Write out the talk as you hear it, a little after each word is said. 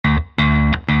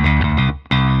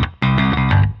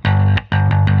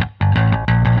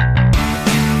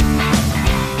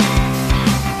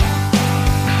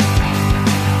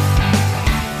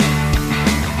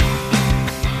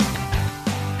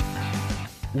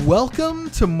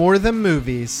Welcome to More Than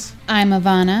Movies. I'm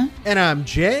Ivana. And I'm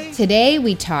Jay. Today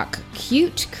we talk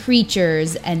cute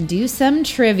creatures and do some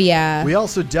trivia. We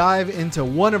also dive into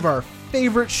one of our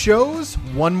favorite shows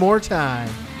one more time.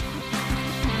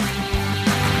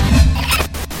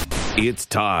 It's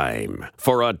time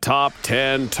for a Top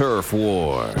 10 Turf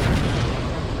War.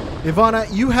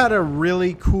 Ivana, you had a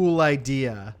really cool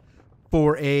idea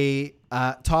for a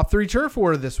Top 3 Turf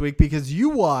War this week because you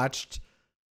watched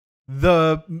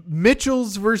The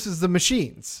Mitchells versus the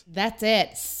Machines. That's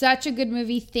it. Such a good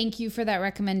movie. Thank you for that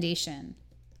recommendation.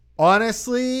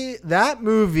 Honestly, that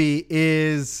movie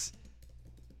it's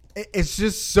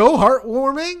just so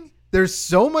heartwarming. There's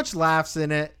so much laughs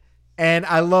in it, and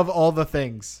I love all the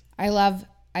things. I love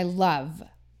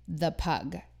the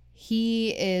pug. He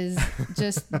is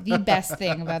just the best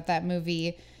thing about that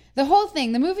movie. The whole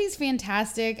thing, the movie's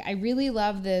fantastic. I really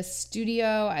love this studio.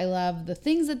 I love the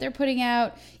things that they're putting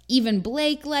out. Even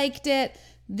Blake liked it.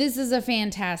 This is a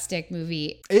fantastic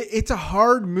movie. It's a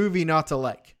hard movie not to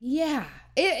like. Yeah.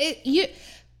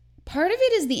 Part of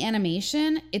it is the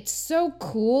animation. It's so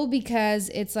cool because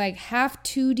it's like half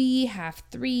 2D, half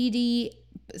 3D.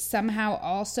 Somehow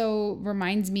also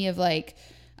reminds me of like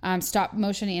stop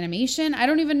motion animation. I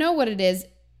don't even know what it is.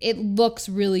 It looks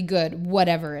really good,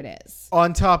 whatever it is.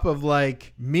 On top of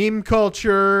like meme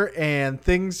culture and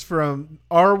things from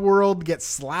our world get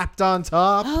slapped on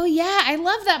top. Oh yeah, I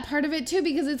love that part of it too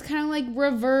because it's kind of like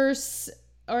reverse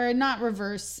or not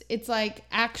reverse. It's like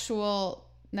actual.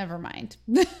 Never mind.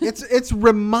 It's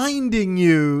reminding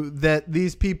you that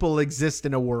these people exist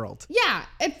in a world. Yeah,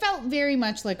 it felt very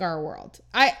much like our world.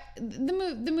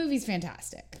 The movie's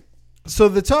fantastic. So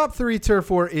the top 3 Turf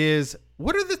War is,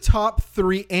 what are the top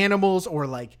 3 animals or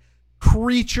like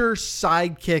creature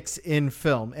sidekicks in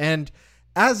film? And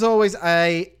as always,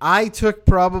 I took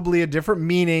probably a different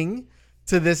meaning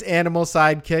to this animal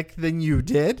sidekick than you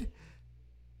did.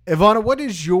 Ivana, what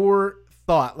is your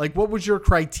thought? Like, what was your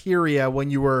criteria when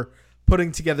you were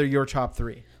putting together your top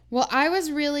 3? Well, I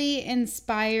was really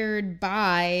inspired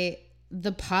by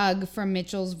the pug from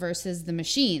Mitchells versus the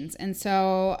Machines. And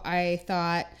so I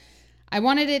thought I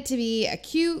wanted it to be a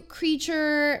cute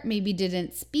creature, maybe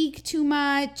didn't speak too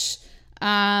much,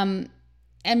 and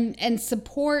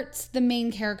supports the main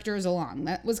characters along.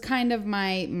 That was kind of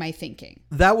my thinking.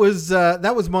 That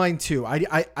was mine too.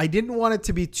 I didn't want it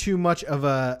to be too much of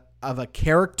a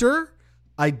character.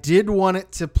 I did want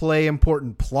it to play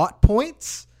important plot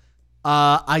points.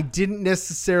 I didn't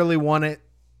necessarily want it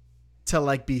to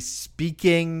like be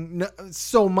speaking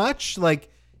so much. Like,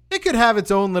 it could have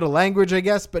its own little language, I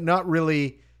guess, but not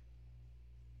really,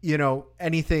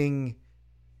 anything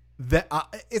that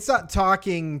it's not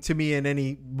talking to me in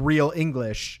any real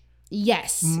English.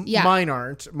 Yes. Yeah. Mine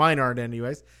aren't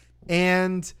anyways.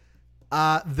 And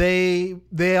they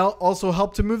also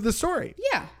help to move the story.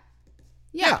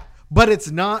 Yeah. But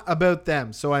it's not about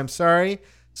them. So I'm sorry.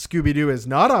 Scooby-Doo is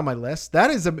not on my list.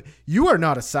 You are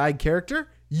not a side character.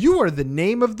 You are the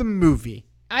name of the movie.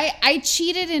 I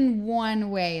cheated in one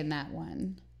way in that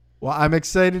one. Well, I'm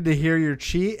excited to hear your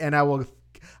cheat, and I will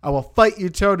fight you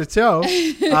toe to toe.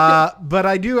 But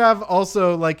I do have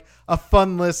also like a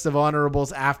fun list of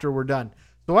honorables after we're done.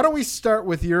 So why don't we start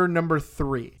with your number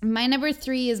 3? My number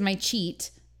 3 is my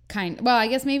cheat Well, I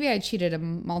guess maybe I cheated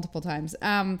multiple times.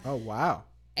 Oh wow!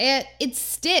 It's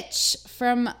Stitch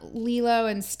from Lilo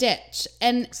and Stitch,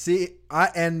 and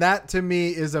and that to me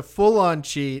is a full-on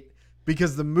cheat.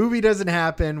 Because the movie doesn't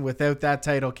happen without that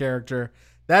title character.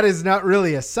 That is not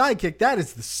really a sidekick. That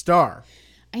is the star.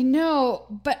 I know,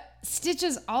 but Stitch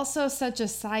is also such a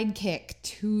sidekick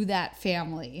to that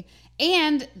family.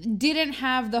 And didn't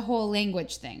have the whole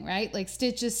language thing, right? Like,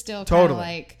 Stitch is still kind of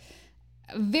like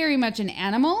very much an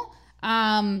animal.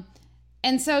 And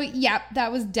so, yeah,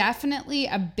 that was definitely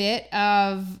a bit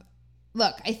of...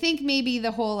 Look, I think maybe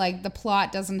the whole, like, the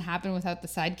plot doesn't happen without the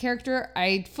side character.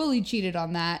 I fully cheated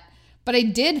on that. But I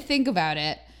did think about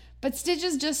it. But Stitch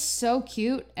is just so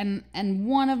cute and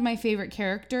one of my favorite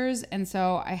characters. And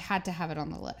so I had to have it on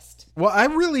the list. Well, I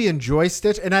really enjoy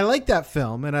Stitch. And I like that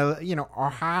film. And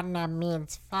Ohana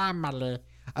means family.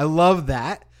 I love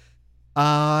that.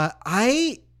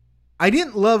 I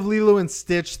didn't love Lilo and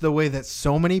Stitch the way that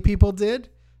so many people did.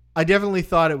 I definitely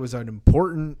thought it was an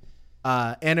important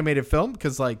animated film.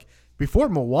 Because, like, before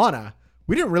Moana,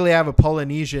 we didn't really have a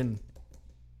Polynesian,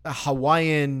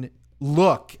 Hawaiian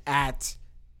look at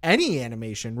any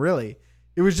animation, really.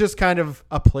 It was just kind of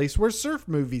a place where surf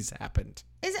movies happened.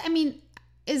 Is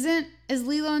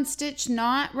Lilo and Stitch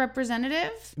not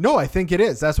representative? No, I think it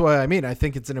is. That's what I mean. I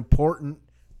think it's an important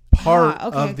part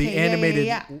of the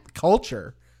animated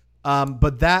culture.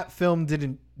 But that film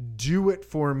didn't do it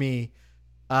for me,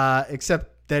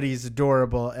 except that he's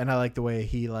adorable and I like the way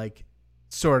he like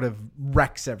sort of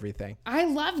wrecks everything. I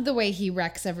love the way he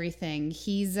wrecks everything.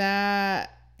 He's a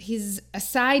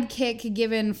sidekick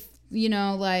given,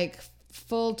 like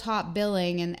full top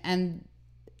billing, and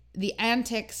the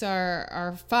antics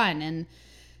are fun. And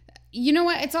you know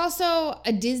what? It's also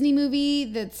a Disney movie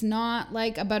that's not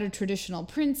like about a traditional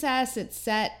princess. It's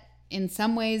set in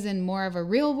some ways in more of a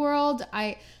real world.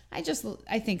 I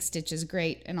think Stitch is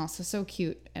great and also so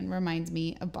cute and reminds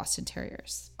me of Boston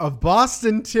Terriers. Of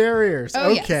Boston Terriers.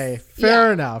 Oh, okay. Yes.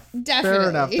 Fair enough. Definitely. Fair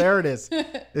enough. There it is.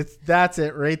 That's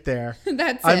it right there.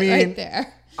 Right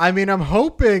there. I mean, I'm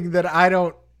hoping that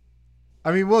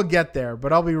we'll get there,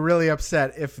 but I'll be really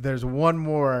upset if there's one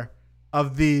more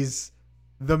of the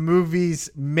movie's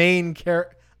main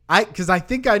character. Because I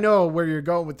think I know where you're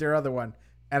going with your other one,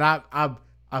 and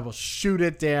I will shoot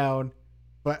it down,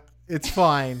 but it's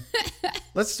fine.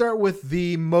 Let's start with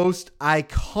the most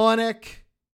iconic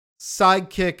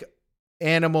sidekick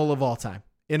animal of all time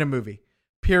in a movie.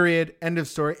 Period. End of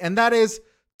story. And that is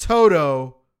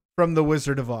Toto from The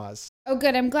Wizard of Oz. Oh,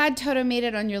 good. I'm glad Toto made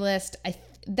it on your list.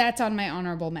 That's on my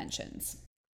honorable mentions.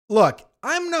 Look,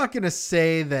 I'm not going to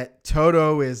say that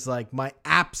Toto is like my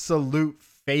absolute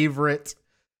favorite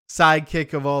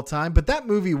sidekick of all time, but that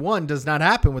movie one does not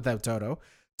happen without Toto.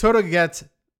 Toto gets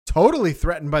totally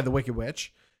threatened by the Wicked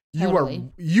Witch. Totally.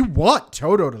 You want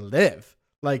Toto to live.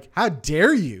 Like, how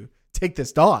dare you take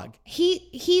this dog?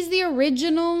 He's the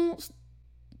original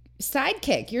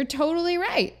sidekick. You're totally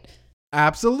right.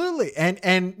 Absolutely.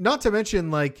 And not to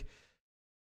mention, like,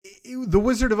 The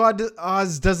Wizard of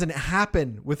Oz doesn't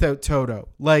happen without Toto.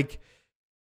 Like,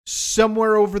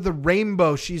 somewhere over the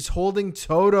rainbow, she's holding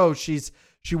Toto. She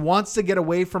wants to get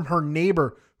away from her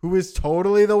neighbor, who is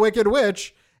totally the Wicked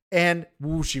Witch. And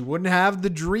she wouldn't have the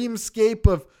dreamscape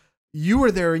of you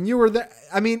were there and you were there.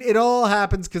 I mean, it all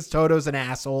happens because Toto's an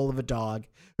asshole of a dog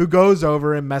who goes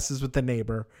over and messes with the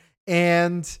neighbor.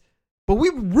 But we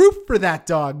root for that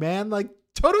dog, man. Like,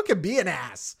 Toto can be an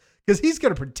ass because he's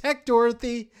going to protect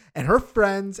Dorothy and her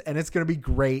friends, and it's going to be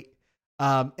great.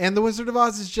 And The Wizard of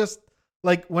Oz is just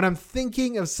like, when I'm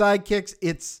thinking of sidekicks,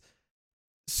 it's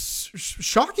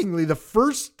shockingly the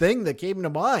first thing that came to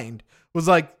mind was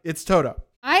like, it's Toto.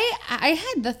 I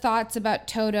had the thoughts about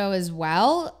Toto as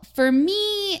well. For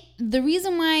me, the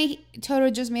reason why Toto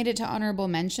just made it to honorable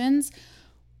mentions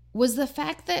was the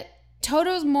fact that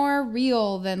Toto's more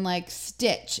real than like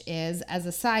Stitch is as a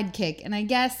sidekick. And I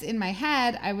guess in my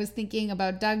head, I was thinking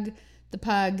about Doug the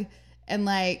Pug, and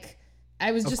like,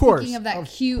 I was just thinking of that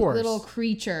cute little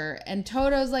creature, and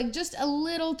Toto's like just a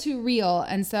little too real.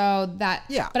 And so that,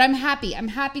 yeah. But I'm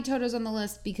happy Toto's on the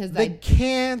list because they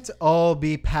can't all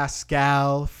be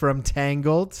Pascal from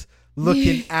Tangled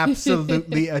looking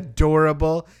absolutely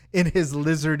adorable in his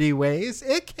lizardy ways.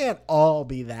 It can't all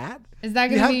be that. Is that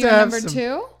going to be your number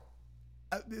two?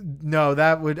 No,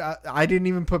 that would, I didn't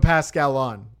even put Pascal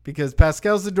on because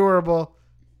Pascal's adorable,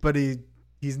 but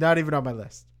he's not even on my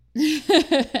list.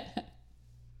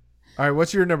 All right,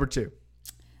 what's your number two?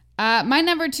 My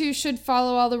number two should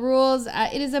follow all the rules.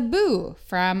 It is Abu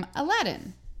from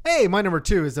Aladdin. Hey, my number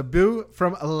two is Abu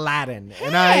from Aladdin.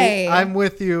 Hey. And I'm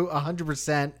with you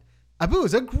 100%. Abu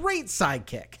is a great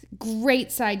sidekick. Great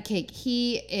sidekick.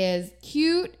 He is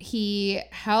cute. He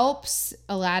helps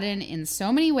Aladdin in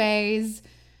so many ways.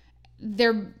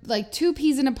 They're like two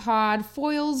peas in a pod,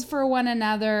 foils for one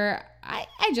another.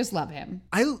 I just love him.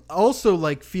 I also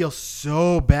like feel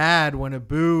so bad when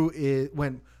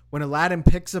when Aladdin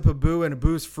picks up Abu and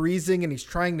Abu's freezing and he's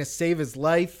trying to save his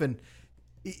life, and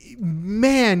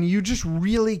man, you just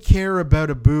really care about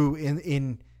Abu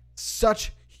in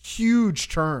such huge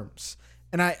terms.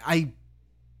 And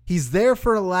he's there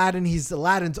for Aladdin. He's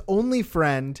Aladdin's only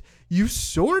friend. You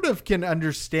sort of can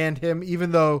understand him,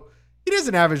 even though he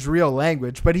doesn't have his real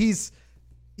language, but he's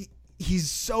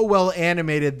so well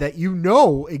animated that you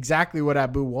know exactly what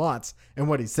Abu wants and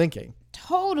what he's thinking.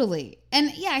 Totally.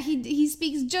 And yeah, he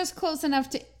speaks just close enough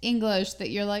to English that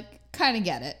you're like, kind of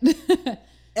get it.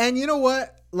 And you know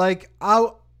what? Like,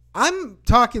 I'm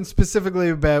talking specifically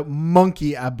about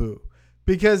Monkey Abu,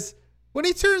 because when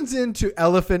he turns into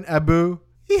Elephant Abu,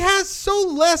 he has so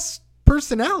less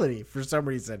personality for some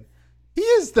reason. He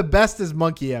is the best as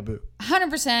Monkey Abu.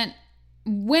 100%.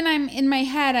 When I'm in my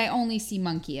head, I only see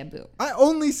Monkey Abu. I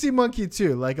only see Monkey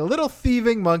too, like a little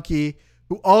thieving monkey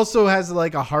who also has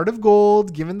like a heart of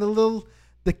gold, giving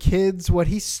the kids what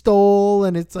he stole,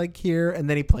 and it's like here, and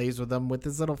then he plays with them with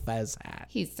his little fez hat.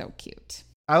 He's so cute.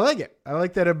 I like it. I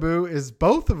like that Abu is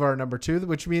both of our number two,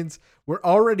 which means we're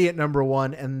already at number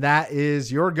one, and that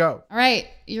is your go. All right,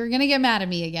 you're gonna get mad at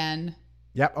me again.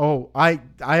 Yep. Oh, I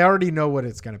already know what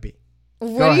it's going to be.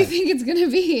 What do you think it's going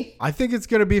to be? I think it's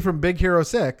going to be from Big Hero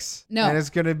 6. No. And it's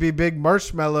going to be Big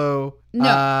Marshmallow.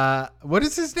 No. What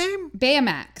is his name?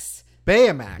 Baymax.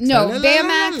 Baymax. No,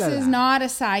 Baymax is not a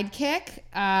sidekick.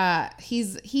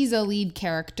 He's a lead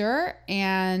character.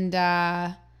 And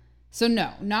so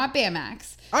no, not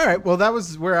Baymax. All right. Well, that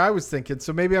was where I was thinking.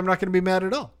 So maybe I'm not going to be mad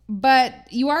at all. But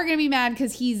you are going to be mad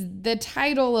because he's the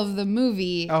title of the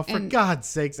movie. Oh, for God's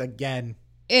sakes, again.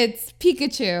 It's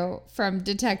Pikachu from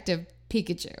Detective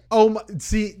Pikachu. Oh,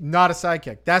 see, not a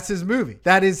sidekick. That's his movie.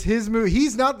 That is his movie.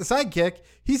 He's not the sidekick.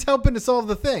 He's helping to solve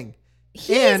the thing.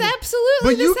 He is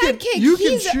absolutely the sidekick.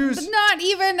 He's choose. Not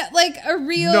even like a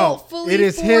real, fully it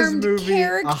is formed his movie,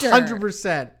 character.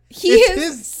 100%.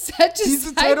 He's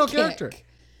the title character.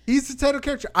 He's the title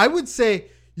character. I would say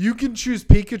you can choose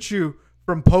Pikachu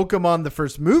from Pokemon, the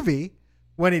first movie,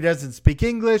 when he doesn't speak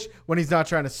English, when he's not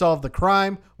trying to solve the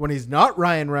crime, when he's not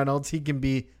Ryan Reynolds, he can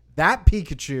be that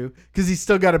Pikachu because he's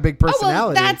still got a big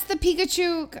personality. Oh, well, that's the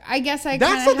Pikachu. I guess I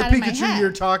that's kind of not had the in my Pikachu head.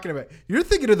 you're talking about. You're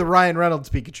thinking of the Ryan Reynolds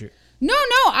Pikachu. No,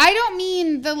 I don't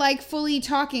mean the like fully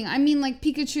talking. I mean like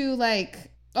Pikachu,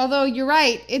 like, although you're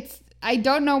right. I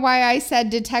don't know why I said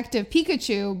Detective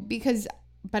Pikachu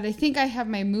but I think I have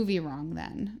my movie wrong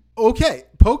then. Okay.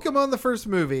 Pokemon, the first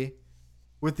movie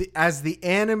as the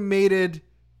animated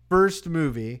first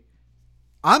movie.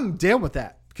 I'm down with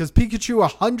that because Pikachu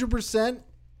 100%.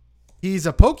 He's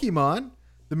a Pokemon.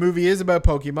 The movie is about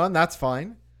Pokemon. That's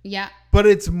fine. Yeah. But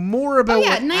it's more about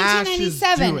what 1997.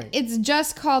 Ash is doing. It's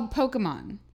just called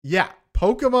Pokemon. Yeah.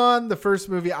 Pokemon, the first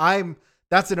movie.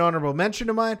 That's an honorable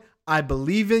mention of mine. I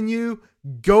believe in you.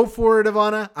 Go for it,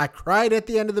 Ivana. I cried at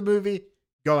the end of the movie.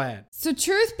 Go ahead. So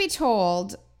truth be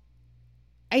told,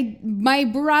 my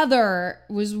brother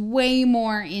was way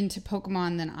more into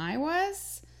Pokemon than I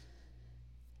was.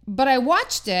 But I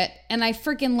watched it and I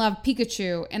freaking love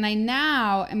Pikachu. And I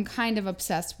now am kind of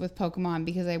obsessed with Pokemon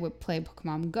because I would play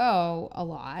Pokemon Go a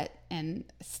lot. And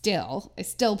I still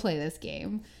play this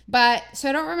game. So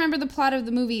I don't remember the plot of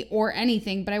the movie or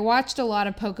anything. But I watched a lot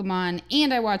of Pokemon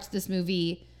and I watched this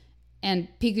movie. And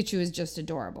Pikachu is just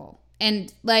adorable.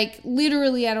 And like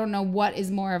literally, I don't know what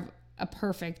is more of a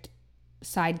perfect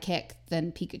sidekick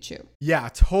than Pikachu. Yeah,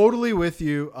 totally with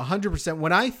you. 100%.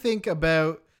 When I think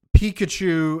about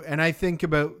Pikachu and I think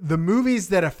about the movies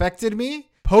that affected me,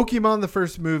 Pokemon, the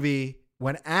first movie,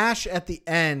 when Ash at the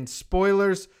end,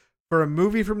 spoilers for a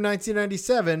movie from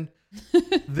 1997,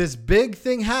 this big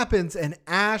thing happens and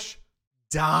Ash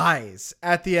dies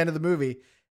at the end of the movie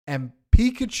and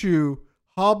Pikachu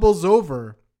hobbles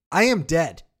over. I am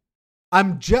dead. I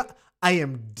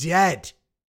am dead.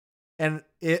 And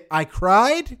I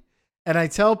cried and I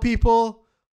tell people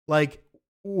like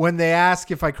when they ask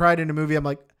if I cried in a movie, I'm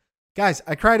like, guys,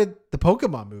 I cried at the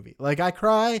Pokemon movie. Like I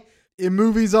cry in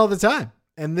movies all the time.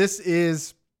 And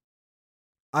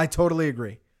I totally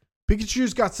agree.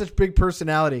 Pikachu's got such big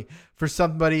personality for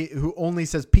somebody who only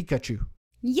says Pikachu.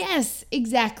 Yes,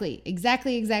 exactly.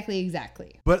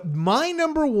 But my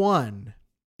number one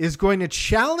is going to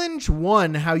challenge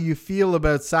one, how you feel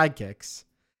about sidekicks,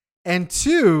 and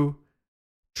two,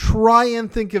 try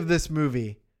and think of this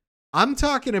movie. I'm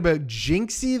talking about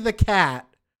Jinxie the cat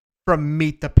from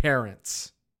Meet the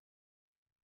Parents.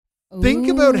 Ooh. Think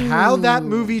about how that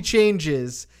movie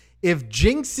changes if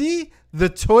Jinxie, the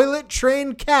toilet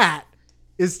trained cat,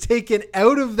 is taken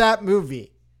out of that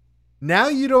movie. Now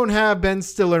you don't have Ben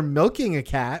Stiller milking a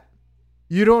cat.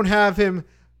 You don't have him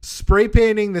spray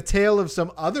painting the tail of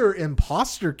some other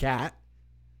imposter cat.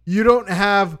 You don't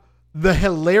have the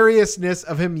hilariousness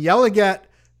of him yelling at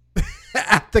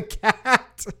the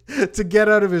cat to get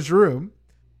out of his room.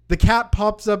 The cat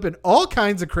pops up in all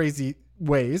kinds of crazy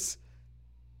ways.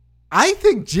 I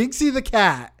think Jinxie the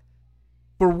cat,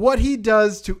 for what he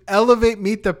does to elevate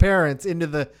Meet the Parents into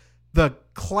the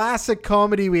classic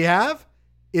comedy we have,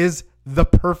 is the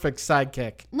perfect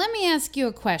sidekick. Let me ask you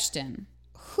a question.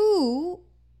 Who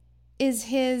is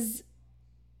his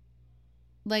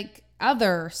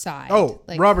other side? Oh,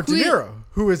 Robert De Niro,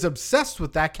 who is obsessed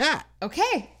with that cat.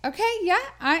 Okay, yeah.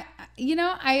 I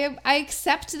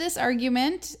accept this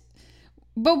argument.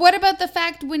 But what about the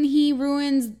fact when he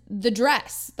ruins the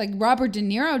dress? Like Robert De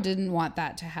Niro didn't want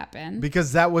that to happen.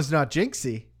 Because that was not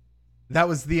Jinxie. That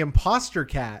was the imposter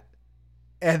cat.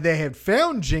 And they had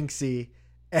found Jinxie,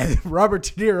 and Robert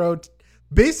De Niro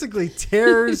basically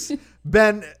tears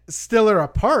Ben Stiller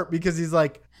apart because he's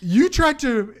like, you tried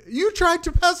to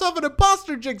pass off an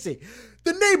imposter, Jinxie.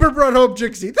 The neighbor brought home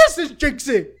Jinxie. This is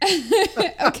Jinxie.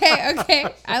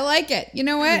 Okay. I like it. You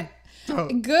know what?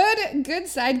 Good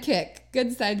sidekick.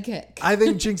 Good sidekick. I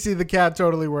think Jinxie the cat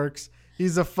totally works.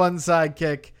 He's a fun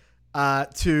sidekick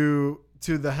to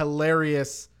the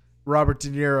hilarious Robert De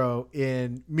Niro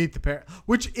in Meet the Parents,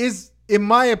 which is, in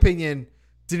my opinion,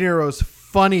 De Niro's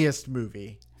funniest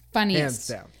movie. Hands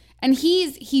down. And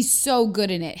he's so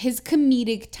good in it. His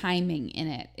comedic timing in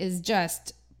it is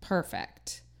just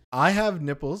perfect. I have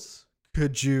nipples.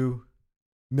 Could you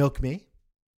milk me?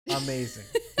 Amazing.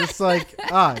 It's like,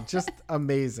 just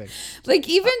amazing. Like,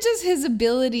 even just his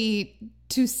ability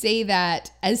to say that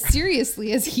as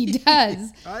seriously as he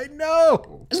does. I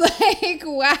know. Like,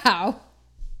 wow.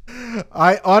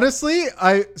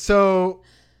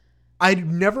 I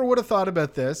never would have thought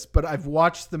about this, but I've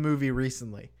watched the movie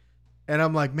recently. And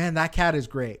I'm like, man, that cat is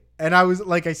great. And I was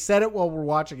like, I said it while we're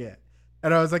watching it.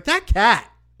 And I was like, that cat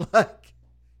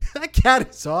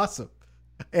is awesome.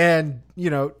 And,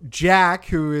 Jack,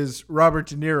 who is Robert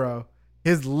De Niro,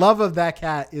 his love of that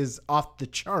cat is off the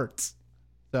charts.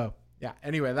 So, yeah.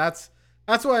 Anyway, that's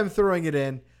why I'm throwing it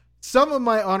in. Some of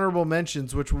my honorable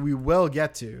mentions, which we will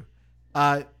get to,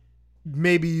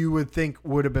 maybe you would think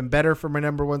would have been better for my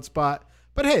number one spot.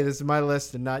 But hey, this is my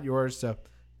list and not yours. So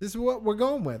this is what we're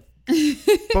going with.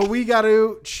 But we got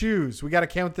to choose. We got to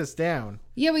count this down.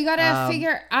 Yeah, we got to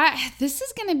figure. This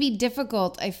is going to be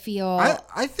difficult, I feel.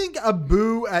 I think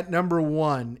Abu at number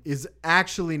one is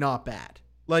actually not bad.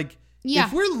 Like,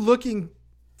 if we're looking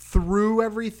through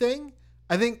everything,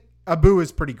 I think Abu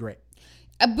is pretty great.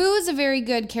 Abu is a very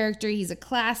good character. He's a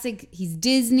classic. He's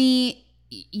Disney.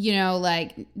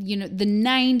 The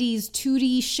 90s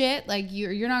 2D shit. Like,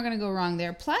 you're not going to go wrong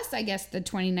there. Plus, I guess the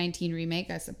 2019 remake,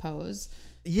 I suppose.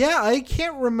 Yeah, I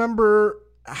can't remember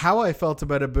how I felt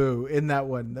about Abu in that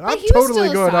one. I'm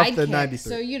totally going off the 93.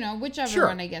 So, whichever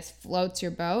one, I guess, floats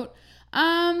your boat.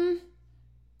 I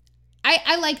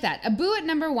like that. Abu at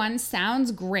number one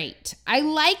sounds great. I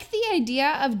like the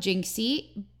idea of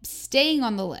Jinxie staying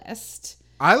on the list.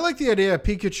 I like the idea of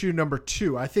Pikachu number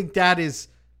two. I think that is,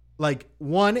 like,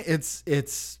 one,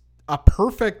 it's a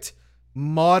perfect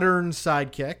modern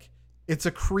sidekick. It's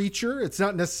a creature. It's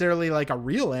not necessarily like a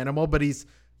real animal, but he's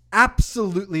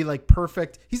absolutely like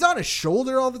perfect. He's on his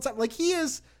shoulder all the time. Like, he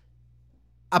is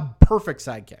a perfect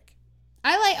sidekick.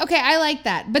 I like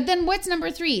that. But then what's number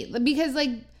three? Because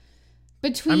I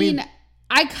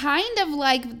kind of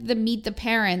like the Meet the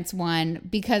Parents one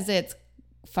because it's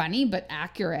funny but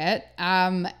accurate.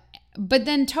 But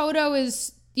then Toto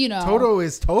is, Toto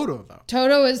is Toto though.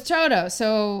 Toto is Toto.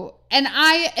 So, and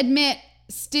I admit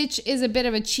Stitch is a bit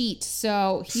of a cheat,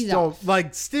 so he's off.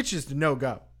 Like, Stitch is no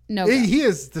go. No go. He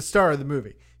is the star of the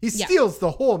movie. He steals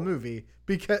the whole movie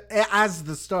because as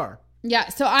the star. Yeah,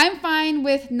 so I'm fine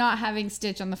with not having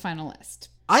Stitch on the final list.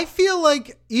 I feel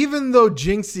like even though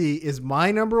Jinxie is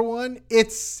my number one,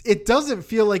 it doesn't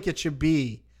feel like it should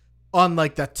be on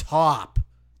like the top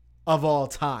of all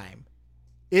time.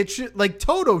 It should, like,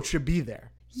 Toto should be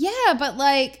there. Yeah, but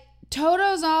like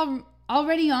Toto's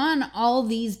already on all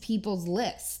these people's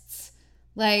lists.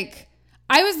 Like,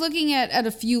 I was looking at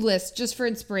a few lists just for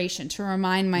inspiration to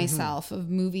remind myself of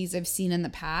movies I've seen in the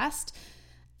past.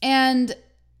 And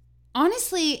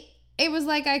honestly, it was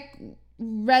like I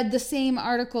read the same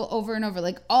article over and over.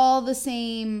 Like, all the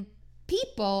same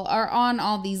people are on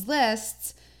all these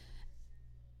lists.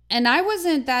 And I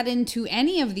wasn't that into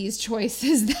any of these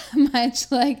choices that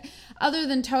much. Like, other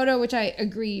than Toto, which I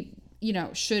agree,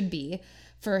 should be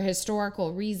for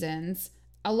historical reasons.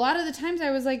 A lot of the times I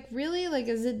was like, really? Like,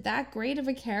 is it that great of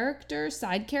a character,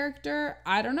 side character?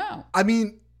 I don't know. I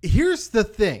mean, here's the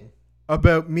thing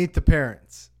about Meet the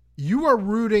Parents. You are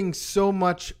rooting so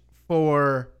much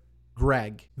for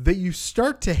Greg that you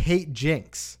start to hate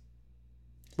Jinx.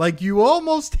 Like, you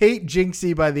almost hate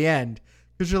Jinxie by the end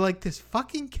because you're like, this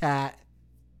fucking cat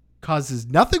causes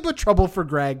nothing but trouble for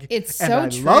Greg. It's so and I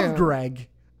true.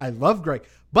 love Greg.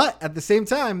 But at the same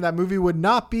time, that movie would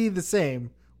not be the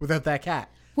same without that cat.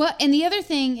 Well, and the other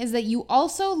thing is that you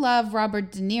also love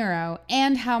Robert De Niro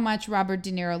and how much Robert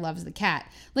De Niro loves the cat.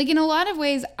 Like, in a lot of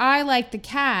ways, I like the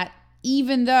cat,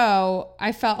 even though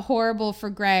I felt horrible for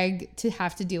Greg to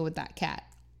have to deal with that cat.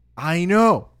 I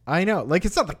know. Like,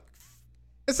 it's not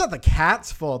the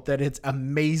cat's fault that it's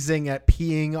amazing at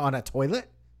peeing on a toilet.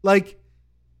 Like,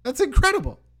 that's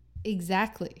incredible.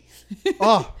 Exactly.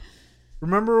 Oh,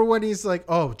 remember when he's like,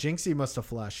 oh, Jinxie must have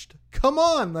flushed. Come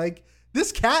on. Like,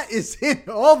 this cat is in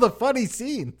all the funny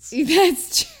scenes.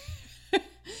 That's true.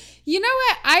 You know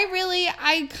what?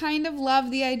 I kind of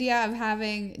love the idea of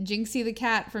having Jinxie the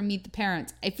cat from Meet the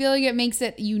Parents. I feel like it makes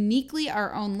it uniquely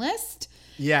our own list.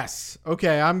 Yes.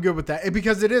 Okay, I'm good with that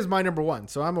because it is my number one,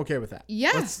 so I'm okay with that.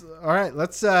 Yeah. All right,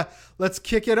 let's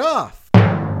kick it off.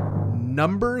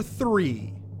 Number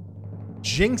 3,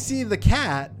 Jinxie the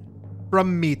cat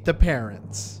from Meet the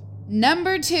Parents.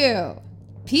 Number 2,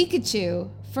 Pikachu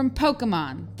from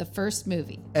Pokemon, the first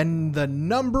movie. And the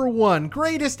number 1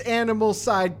 greatest animal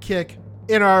sidekick,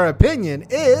 in our opinion,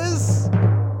 is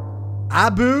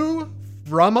Abu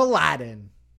from Aladdin.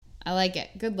 I like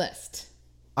it. Good list.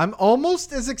 I'm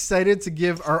almost as excited to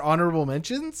give our honorable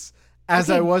mentions as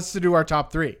I was to do our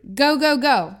top 3. Go, go,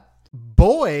 go.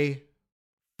 Boy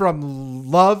from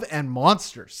Love and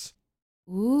Monsters.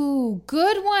 Ooh,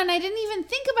 good one. I didn't even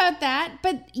think about that,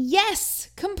 but yes,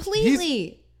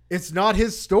 completely. It's not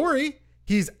his story.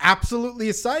 He's absolutely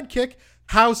a sidekick.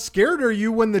 How scared are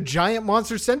you when the giant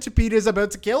monster centipede is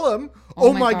about to kill him?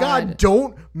 Oh my God,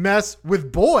 don't mess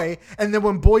with Boy. And then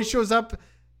when Boy shows up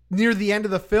near the end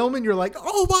of the film and you're like,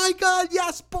 oh my God,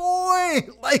 yes, Boy.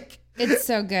 Like, it's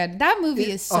so good. That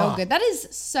movie is so good. That is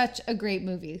such a great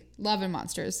movie. Love and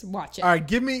Monsters. Watch it. All right,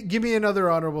 give me another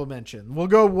honorable mention. We'll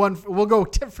go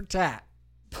tit for tat.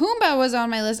 Pumbaa was on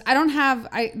my list. I don't have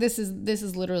this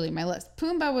is literally my list.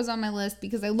 Pumbaa was on my list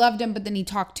because I loved him, but then he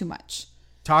talked too much.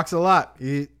 Talks a lot.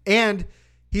 And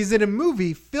he's in a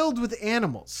movie filled with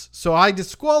animals. So I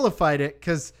disqualified it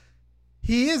because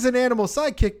he is an animal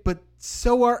sidekick, but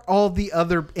so are all the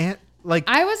other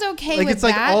I was okay with it's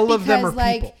like that all of them are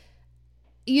like, people.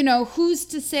 You know, who's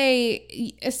to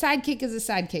say a sidekick is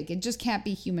a sidekick? It just can't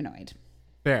be humanoid.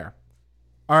 Fair.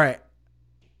 All right.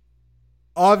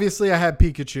 Obviously, I had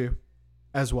Pikachu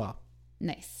as well.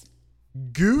 Nice.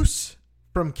 Goose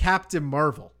from Captain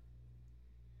Marvel.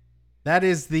 That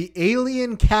is the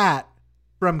alien cat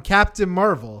from Captain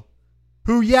Marvel,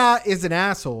 who, is an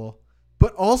asshole,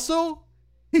 but also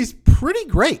he's pretty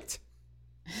great.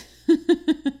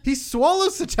 He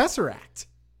swallows the Tesseract.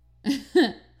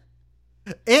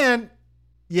 And,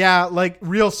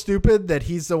 real stupid that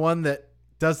he's the one that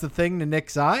does the thing to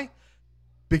Nick's eye.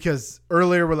 Because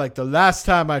earlier we're like, the last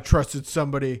time I trusted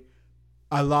somebody,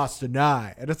 I lost an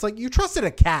eye. And it's like, you trusted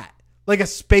a cat, like a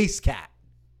space cat,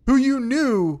 who you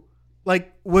knew,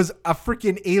 was a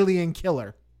freaking alien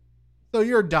killer. So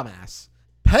you're a dumbass.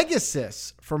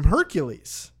 Pegasus from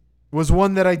Hercules was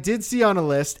one that I did see on a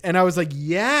list. And I was like,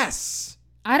 yes.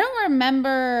 I don't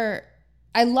remember.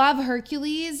 I love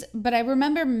Hercules, but I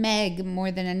remember Meg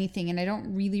more than anything. And I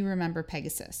don't really remember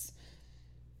Pegasus.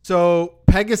 So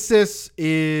Pegasus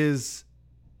is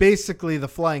basically the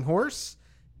flying horse,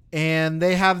 and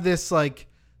they have this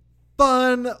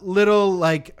fun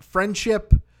little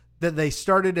friendship that they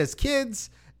started as kids.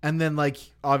 And then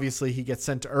obviously he gets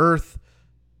sent to Earth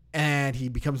and he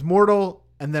becomes mortal.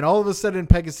 And then all of a sudden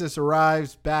Pegasus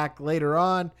arrives back later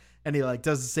on and he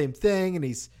does the same thing. And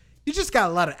he's just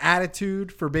got a lot of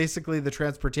attitude for basically the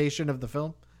transportation of the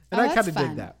film. And I kind of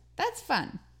dig that. That's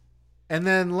fun. And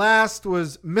then last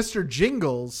was Mr.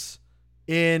 Jingles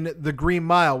in The Green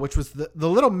Mile, which was the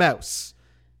little mouse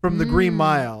from The Green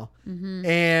Mile. Mm-hmm.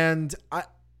 And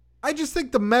I just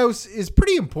think the mouse is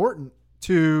pretty important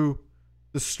to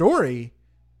the story,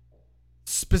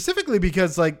 specifically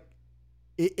because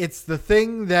it's the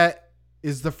thing that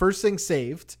is the first thing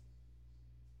saved,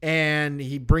 and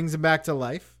he brings him back to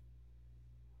life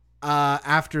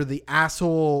after the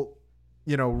asshole,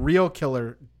 real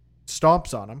killer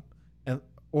stomps on him.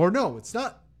 Or no, it's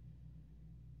not.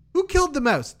 Who killed the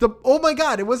mouse? Oh my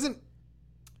God, it wasn't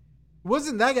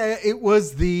that guy. It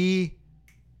was the.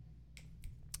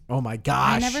 Oh my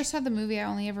gosh. I never saw the movie. I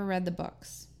only ever read the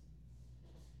books.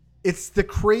 It's the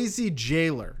crazy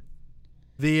jailer.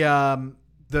 The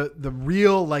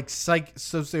real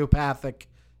sociopathic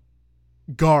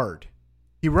guard.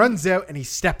 He runs out and he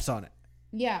steps on it.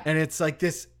 Yeah. And it's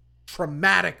this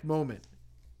traumatic moment.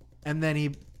 And then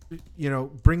he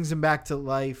brings him back to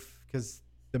life because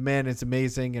the man is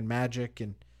amazing and magic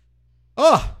and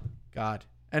oh God.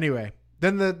 Anyway,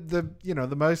 then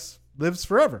the mouse lives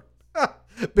forever.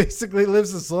 Basically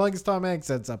lives as long as Tom Hanks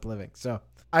ends up living. So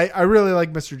I really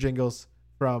like Mr. Jingles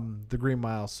from The Green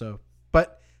Mile. So,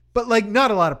 but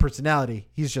not a lot of personality.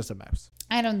 He's just a mouse.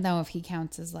 I don't know if he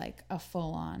counts as a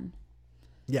full on.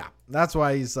 Yeah, that's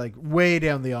why he's way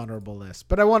down the honorable list.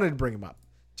 But I wanted to bring him up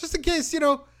just in case,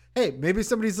 hey, maybe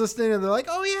somebody's listening and they're like,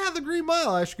 oh yeah, The Green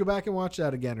Mile. I should go back and watch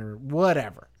that again or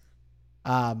whatever.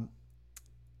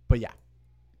 But yeah,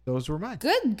 those were mine.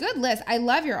 Good list. I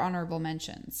love your honorable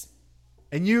mentions.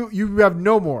 And you have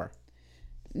no more.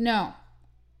 No.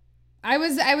 I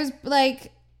was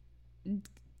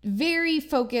very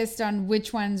focused on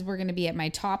which ones were going to be at my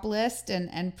top list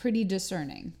and pretty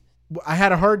discerning. I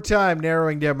had a hard time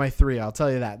narrowing down my 3. I'll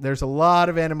tell you that. There's a lot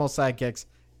of animal sidekicks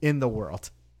in the world.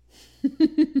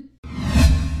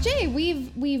 Jay,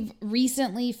 we've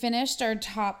recently finished our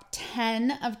top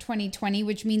 10 of 2020,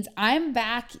 which means I'm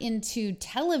back into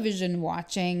television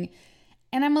watching,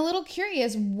 And I'm a little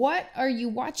curious, what are you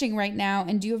watching right now?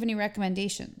 And do you have any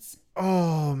recommendations?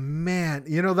 Oh, man.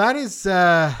 That is,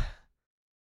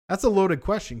 that's a loaded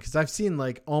question because I've seen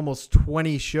like almost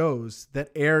 20 shows that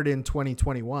aired in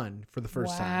 2021 for the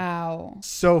first time. Wow.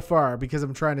 So far, because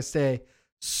I'm trying to stay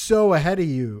so ahead of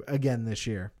you again this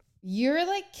year. You're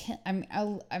like,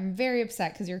 I'm very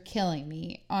upset because you're killing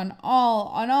me on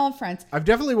all fronts. I've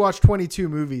definitely watched 22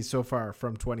 movies so far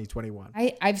from 2021.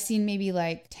 I've seen maybe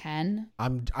like 10.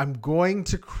 I'm going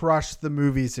to crush the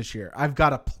movies this year. I've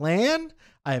got a plan.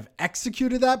 I have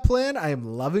executed that plan. I am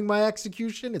loving my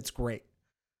execution. It's great.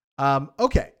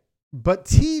 Okay. But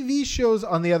TV shows,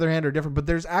 on the other hand, are different. But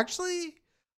there's actually,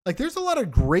 there's a lot of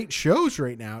great shows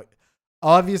right now.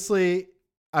 Obviously,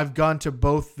 I've gone to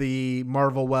both the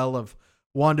Marvel well of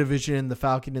WandaVision, The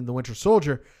Falcon, and The Winter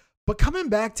Soldier. But coming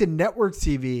back to network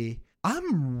TV,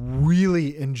 I'm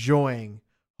really enjoying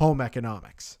Home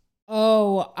Economics.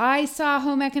 Oh, I saw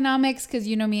Home Economics because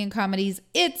you know me in comedies.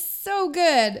 It's so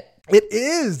good. It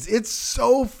is. It's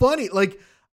so funny.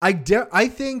 I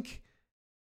think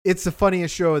it's the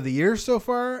funniest show of the year so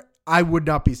far. I would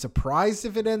not be surprised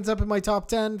if it ends up in my top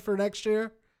 10 for next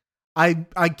year. I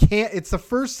can't. It's the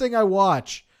first thing I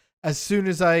watch as soon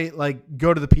as I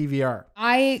go to the PVR.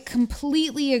 I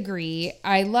completely agree.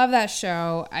 I love that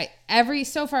show.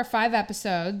 So far 5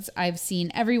 episodes. I've seen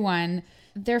every one.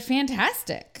 They're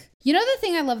fantastic. You know the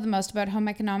thing I love the most about Home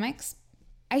Economics?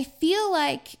 I feel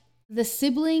like the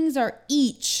siblings are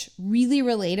each really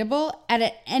relatable.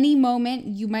 At any moment,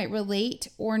 you might relate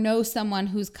or know someone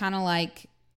who's kind of like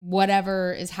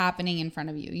whatever is happening in front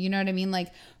of you. You know what I mean?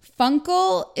 Like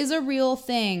Funkle is a real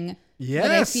thing. Yes.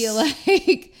 That I feel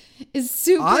like is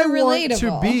super relatable. I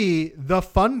want to be the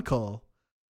Funkle,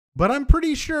 but I'm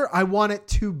pretty sure I want it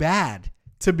too bad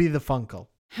to be the Funkle.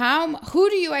 Who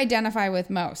do you identify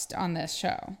with most on this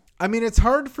show? I mean, it's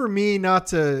hard for me not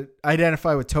to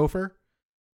identify with Topher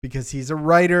because he's a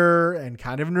writer and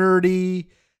kind of nerdy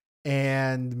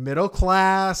and middle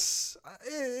class.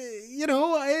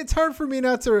 It's hard for me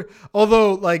not to,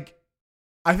 although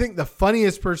I think the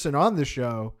funniest person on the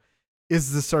show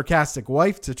is the sarcastic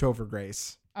wife to Topher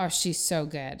Grace. Oh, she's so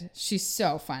good. She's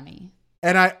so funny.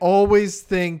 And I always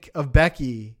think of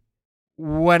Becky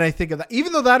when I think of that,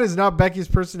 even though that is not Becky's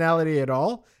personality at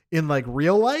all in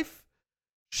real life,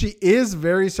 she is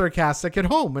very sarcastic at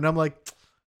home. And I'm like,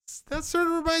 that sort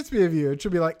of reminds me of you. It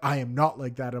should be like, I am not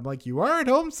like that. I'm like, you are at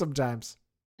home sometimes.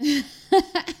 I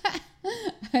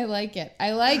like it.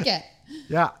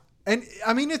 Yeah. And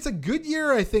I mean, it's a good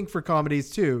year, I think, for comedies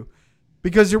too,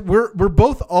 because we're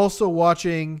both also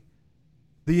watching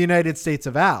The United States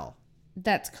of Al.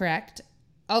 That's correct.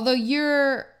 Although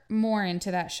you're more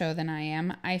into that show than I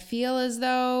am, I feel as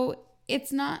though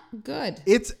it's not good.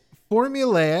 It's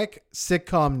formulaic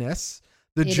sitcomness.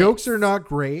 The jokes are not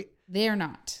great. They're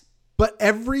not. But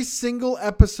every single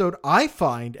episode, I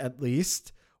find at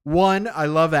least, 1, I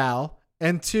love Al,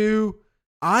 and 2,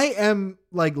 I am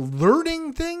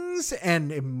learning things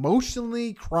and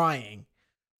emotionally crying.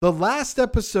 The last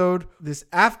episode, this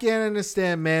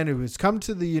Afghanistan man who has come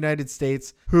to the United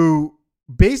States, who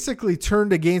basically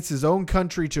turned against his own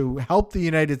country to help the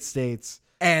United States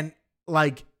and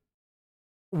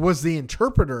was the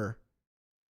interpreter.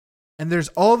 And there's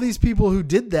all these people who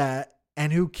did that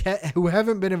and who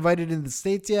haven't been invited in the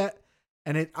States yet.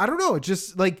 And I don't know. It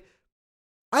just I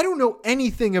don't know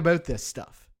anything about this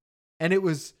stuff. And it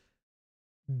was,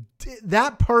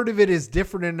 that part of it is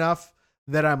different enough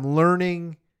that I'm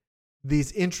learning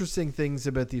these interesting things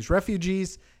about these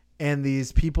refugees and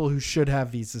these people who should have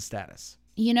visa status.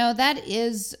 You know, that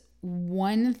is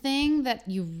one thing that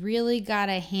you really got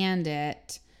to hand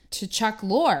it to Chuck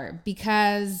Lorre,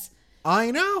 because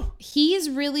I know he's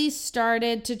really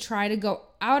started to try to go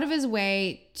out of his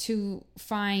way to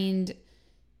find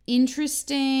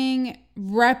interesting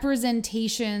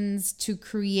representations to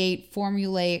create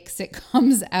formulaic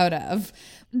sitcoms out of.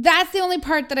 That's the only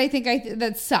part that I think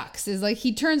that sucks, is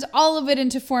he turns all of it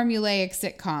into formulaic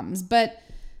sitcoms, but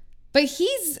he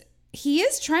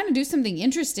is trying to do something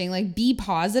interesting, Be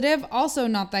Positive, also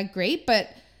not that great, but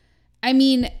I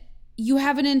mean, you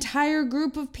have an entire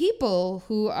group of people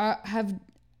who are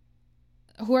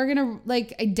going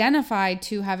to identify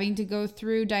to having to go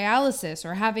through dialysis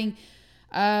or having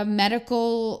a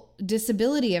medical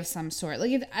disability of some sort.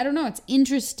 I don't know. It's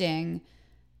interesting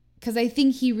because I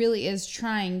think he really is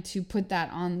trying to put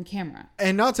that on camera.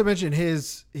 And not to mention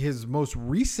his most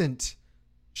recent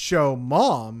show,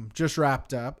 Mom, just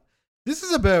wrapped up. This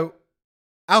is about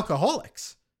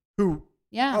alcoholics who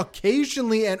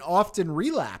occasionally and often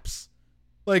relapse.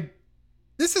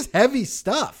 This is heavy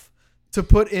stuff. to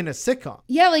put in a sitcom.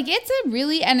 Yeah, like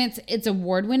it's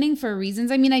award winning for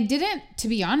reasons. I mean, to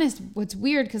be honest, what's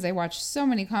weird, because I watch so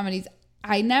many comedies,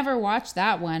 I never watched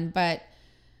that one, but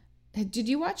did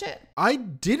you watch it? I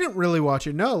didn't really watch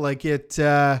it. No,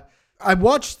 I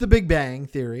watched The Big Bang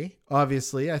Theory,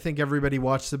 obviously. I think everybody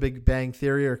watched The Big Bang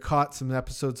Theory or caught some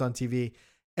episodes on TV.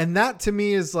 And that to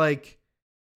me is like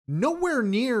nowhere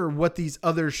near what these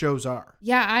other shows are.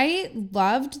 Yeah, I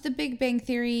loved The Big Bang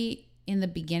Theory in the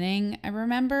beginning, I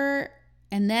remember.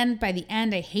 And then by the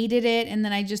end, I hated it. And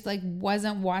then I just like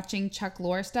wasn't watching Chuck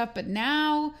Lorre stuff. But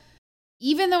now,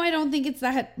 even though I don't think it's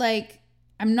that, like,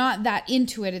 I'm not that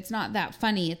into it, it's not that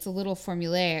funny, it's a little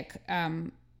formulaic,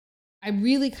 I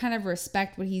really kind of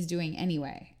respect what he's doing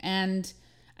anyway. And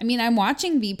I mean, I'm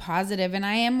watching Be Positive, and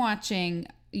I am watching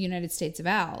United States of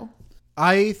Al.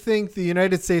 I think the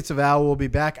United States of Al will be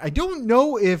back. I don't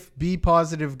know if Be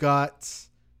Positive got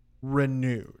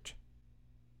renewed.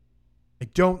 I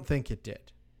don't think it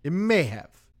did. It may have.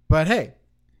 But hey,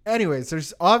 anyways,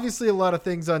 there's obviously a lot of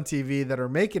things on TV that are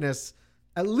making us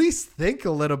at least think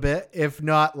a little bit, if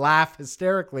not laugh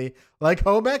hysterically, like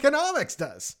Home Economics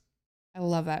does. I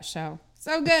love that show.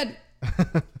 So good.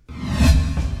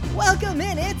 Welcome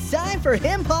in. It's time for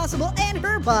Him Possible and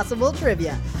Her Possible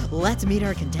trivia. Let's meet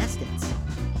our contestants.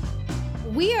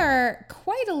 We are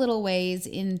quite a little ways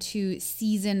into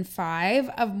season 5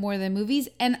 of More Than Movies,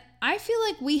 and I feel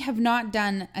like we have not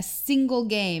done a single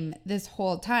game this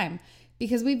whole time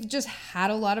because we've just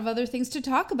had a lot of other things to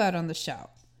talk about on the show.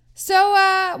 So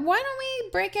why don't we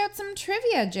break out some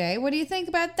trivia, Jay? What do you think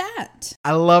about that?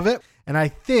 I love it, and I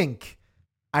think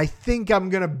I'm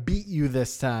going to beat you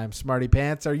this time, Smarty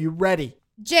Pants. Are you ready?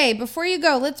 Jay, before you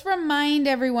go, let's remind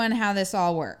everyone how this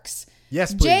all works.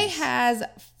 Yes, please. Jay has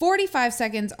 45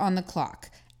 seconds on the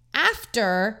clock.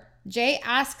 After Jay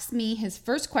asks me his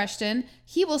first question,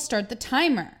 he will start the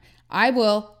timer. I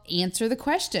will answer the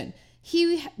question.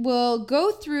 He will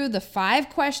go through the 5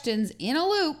 questions in a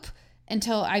loop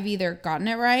until I've either gotten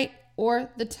it right or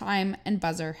the time and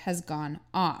buzzer has gone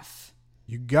off.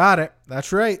 You got it.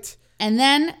 That's right. And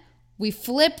then we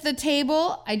flip the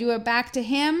table. I do it back to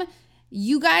him.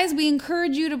 You guys, we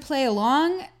encourage you to play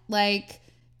along. Like,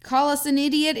 call us an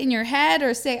idiot in your head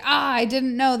or say, I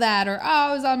didn't know that, or, it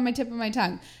was on my tip of my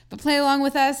tongue. But play along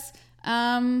with us.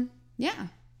 Yeah.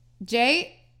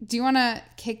 Jay, do you want to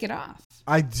kick it off?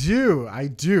 I do.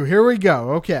 Here we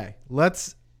go. Okay,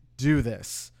 let's do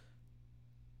this.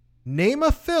 Name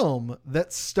a film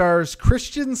that stars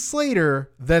Christian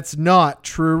Slater that's not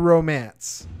True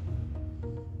Romance.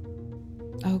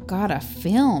 Oh, God, a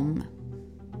film.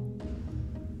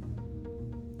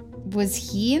 Was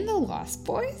he in The Lost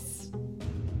Boys?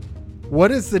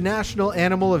 What is the national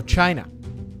animal of China?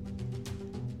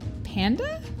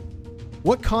 Panda?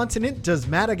 What continent does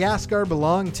Madagascar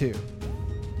belong to?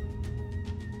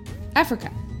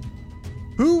 Africa.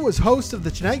 Who was host of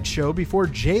The Tonight Show before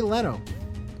Jay Leno?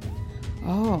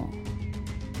 Oh.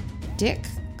 Dick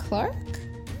Clark?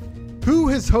 Who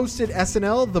has hosted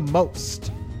SNL the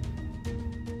most?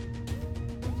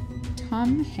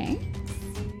 Tom Hanks?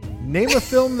 Name a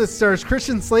film that stars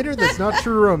Christian Slater that's not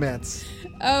True Romance.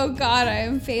 Oh, God, I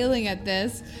am failing at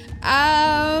this.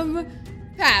 Pass.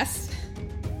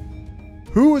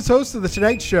 Who was host of The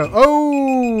Tonight Show?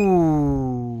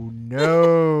 Oh,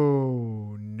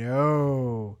 no.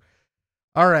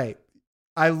 All right.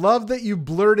 I love that you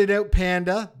blurted out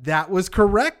panda. That was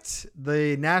correct.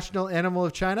 The national animal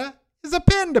of China is a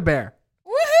panda bear.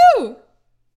 Woohoo!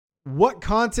 What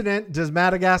continent does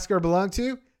Madagascar belong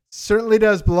to? Certainly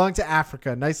does belong to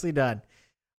Africa. Nicely done.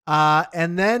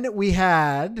 And then we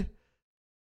had,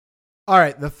 all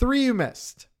right, the 3 you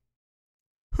missed.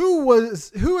 Who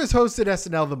has hosted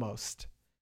SNL the most?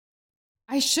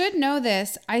 I should know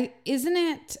this. Isn't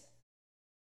it?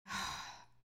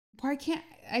 Why can't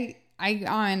I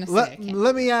honestly I can't.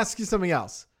 Let me ask you something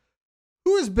else.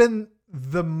 Who has been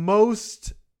the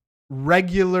most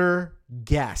regular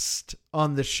guest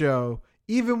on the show,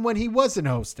 even when he wasn't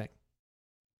hosting?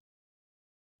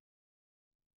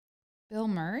 Bill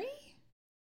Murray?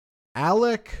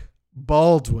 Alec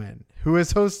Baldwin, who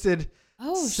has hosted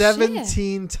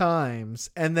 17 times,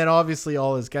 and then obviously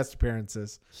all his guest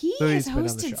appearances. He has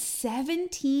hosted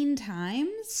 17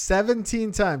 times?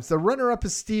 17 times. The runner-up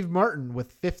is Steve Martin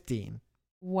with 15.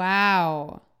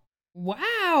 Wow.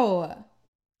 All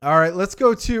right, let's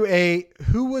go to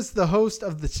who was the host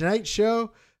of The Tonight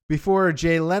Show before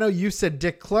Jay Leno? You said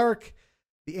Dick Clark.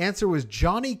 The answer was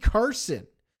Johnny Carson.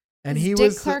 And is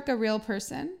Dick Clark a real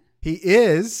person? He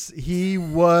is. He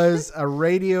was a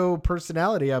radio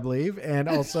personality, I believe, and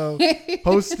also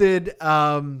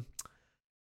hosted.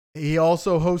 He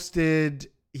also hosted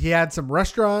he had some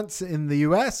restaurants in the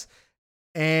U.S.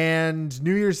 and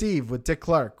New Year's Eve with Dick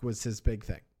Clark was his big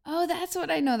thing. Oh, that's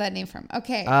what I know that name from.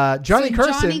 Okay. Johnny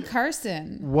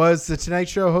Carson was the Tonight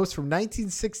Show host from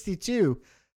 1962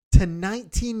 to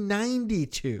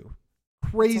 1992.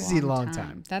 Crazy long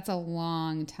time. That's a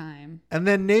long time. And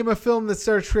then name a film that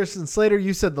stars Christian Slater.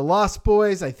 You said The Lost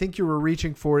Boys. I think you were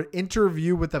reaching for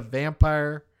Interview with a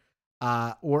Vampire,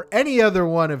 or any other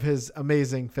one of his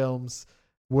amazing films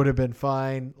would have been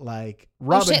fine. Like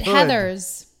Robin Hood.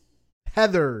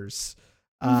 Heathers.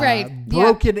 Right.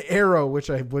 Broken Arrow, which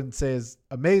I wouldn't say is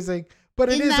amazing, but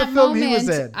it is a film he was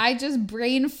in. I just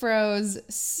brain froze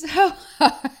so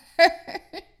hard.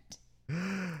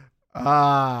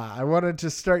 I wanted to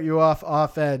start you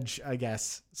off edge, I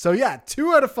guess. So yeah,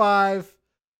 2 out of 5.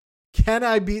 Can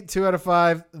I beat 2 out of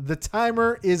 5? The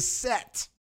timer is set.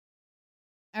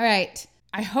 All right.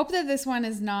 I hope that this one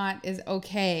is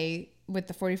okay with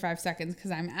the 45 seconds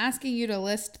because I'm asking you to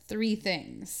list 3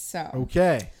 things. So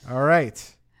okay. All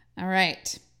right.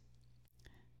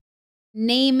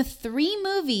 Name 3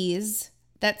 movies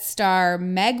that star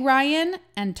Meg Ryan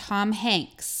and Tom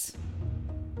Hanks.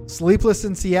 Sleepless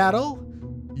in Seattle,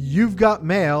 You've Got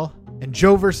Mail, and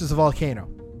Joe versus the Volcano.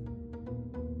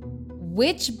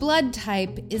 Which blood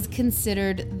type is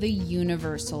considered the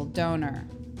universal donor?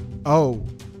 Oh,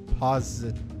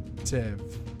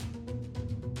 positive.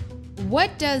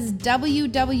 What does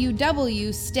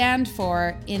www stand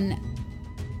for in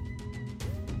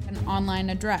an online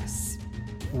address?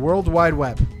 World Wide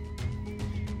Web.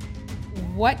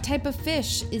 What type of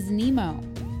fish is Nemo?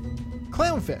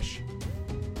 Clownfish.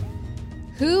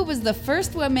 Who was the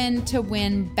first woman to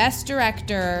win Best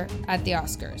Director at the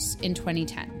Oscars in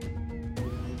 2010?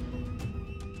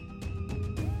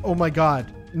 Oh my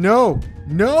God. No.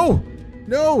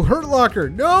 Hurt Locker.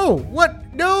 No.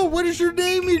 What? No. What is your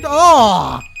name?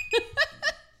 Oh.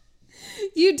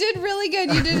 You did really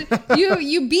good.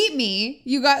 You beat me.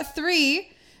 You got 3.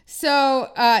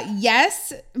 So,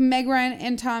 yes, Meg Ryan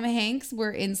and Tom Hanks were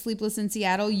in Sleepless in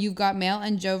Seattle, You've Got Mail,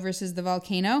 and Joe versus the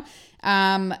Volcano.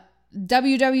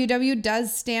 www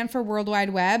does stand for World Wide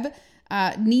Web.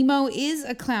 Nemo is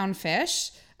a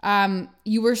clownfish.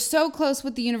 You were so close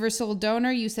with the universal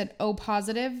donor. You said O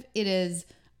positive. It is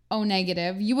O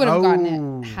negative. You would have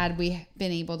gotten it had we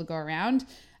been able to go around.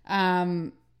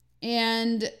 And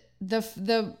can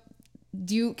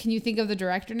you think of the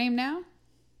director name now?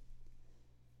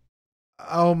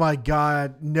 Oh my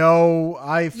God. No,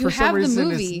 for some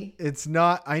reason it's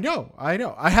not. I know.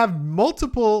 I have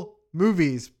multiple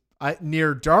movies.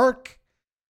 Near Dark.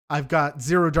 I've got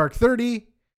Zero Dark 30.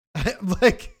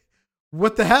 Like,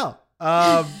 what the hell?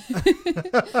 Are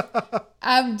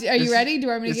you ready? Do you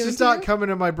want me to give it to you? It's just not coming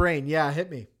to my brain. Yeah,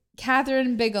 hit me.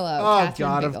 Kathryn Bigelow. Oh,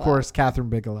 God, of course, Kathryn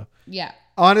Bigelow. Yeah.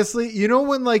 Honestly, you know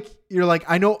when you're like,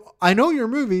 I know your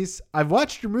movies. I've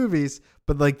watched your movies,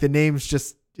 but like the names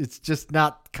it's just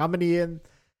not coming in.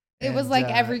 It was like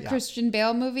every Christian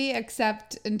Bale movie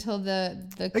except until the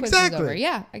quiz was over.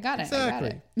 Yeah, I got it.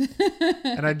 Exactly.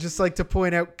 And I'd just like to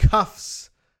point out Cuffs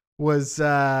was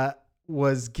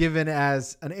given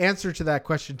as an answer to that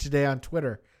question today on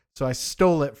Twitter. So I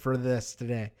stole it for this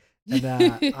today. And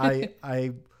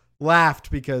I laughed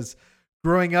because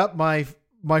growing up, my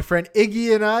friend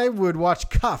Iggy and I would watch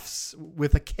Cuffs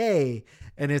with a K,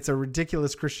 and it's a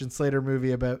ridiculous Christian Slater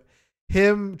movie about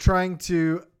him trying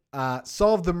to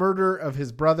solve the murder of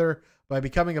his brother by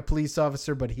becoming a police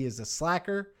officer, but he is a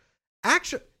slacker.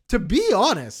 Actually, to be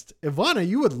honest, Ivana,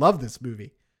 you would love this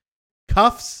movie.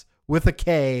 Cuffs with a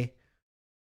K,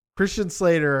 Christian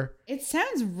Slater. It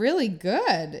sounds really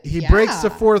good. He breaks the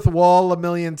fourth wall a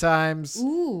million times.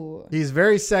 Ooh. He's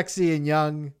very sexy and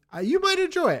young. You might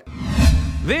enjoy it.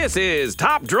 This is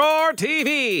Top Drawer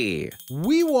TV.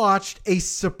 We watched a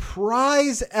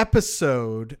surprise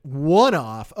episode,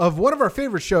 one-off, of one of our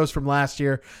favorite shows from last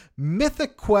year,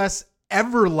 Mythic Quest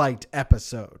Everlight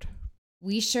episode.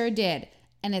 We sure did.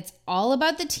 And it's all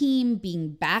about the team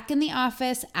being back in the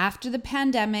office after the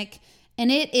pandemic,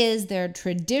 and it is their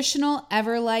traditional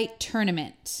Everlight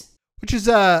tournament. Which is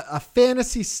a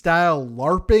fantasy-style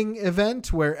LARPing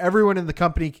event where everyone in the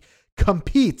company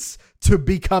competes to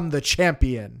become the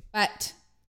champion. But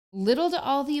little do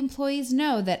all the employees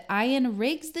know that Ian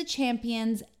rigs the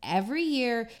champions every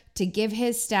year to give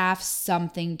his staff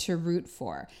something to root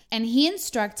for. And he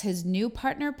instructs his new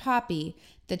partner, Poppy,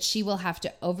 that she will have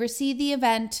to oversee the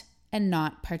event and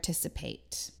not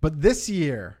participate. But this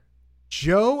year,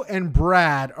 Joe and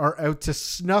Brad are out to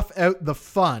snuff out the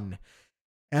fun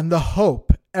and the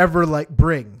hope Everlight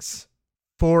brings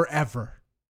forever.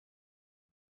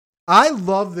 I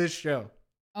love this show.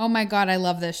 Oh my God, I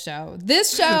love this show.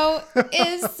 This show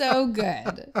is so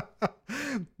good.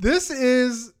 This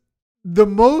is the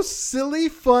most silly,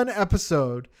 fun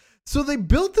episode. So they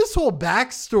built this whole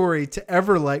backstory to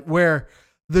Everlight where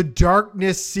the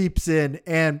darkness seeps in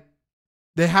and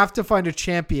they have to find a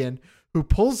champion who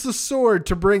pulls the sword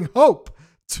to bring hope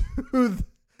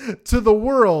to the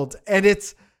world. And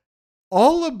it's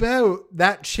all about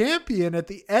that champion at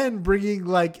the end bringing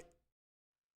like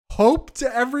hope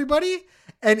to everybody.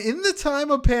 And in the time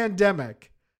of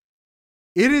pandemic,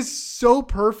 it is so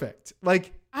perfect.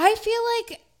 Like, I feel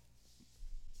like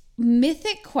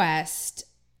Mythic Quest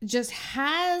just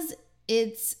has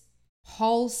its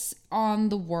pulse on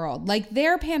the world. Like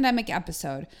their pandemic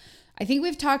episode, I think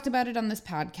we've talked about it on this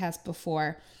podcast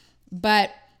before, but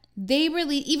they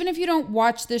really, even if you don't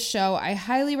watch this show, I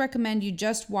highly recommend you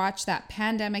just watch that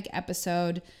pandemic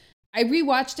episode. I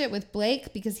rewatched it with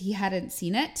Blake because he hadn't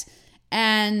seen it,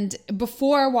 and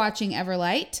before watching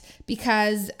Everlight,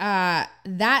 because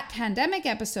that pandemic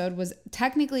episode was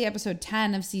technically episode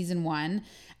 10 of season 1,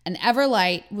 and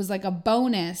Everlight was like a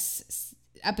bonus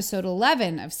episode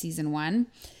 11 of season 1.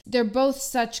 They're both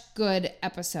such good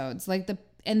episodes.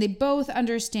 And they both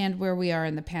understand where we are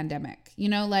in the pandemic. You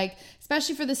know, like,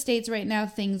 especially for the States right now,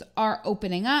 things are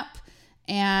opening up.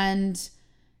 And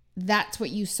that's what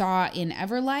you saw in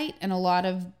Everlight. And a lot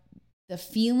of the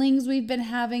feelings we've been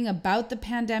having about the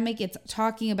pandemic, it's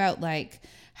talking about like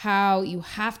how you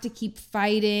have to keep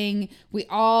fighting. We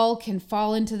all can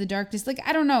fall into the darkness. Like,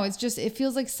 I don't know. It's just, it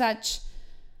feels like such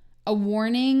a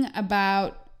warning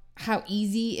about how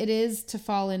easy it is to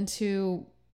fall into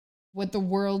what the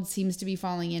world seems to be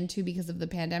falling into because of the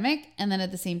pandemic. And then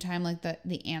at the same time, like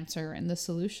the answer and the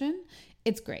solution.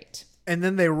 It's great. And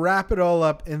then they wrap it all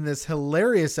up in this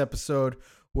hilarious episode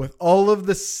with all of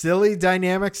the silly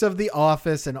dynamics of The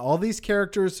Office and all these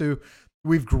characters who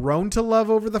we've grown to love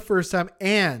over the first time.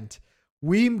 And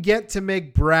we get to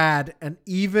make Brad an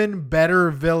even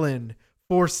better villain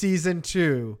for season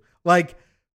 2. Like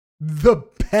the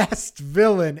best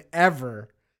villain ever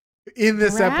in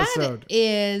this episode.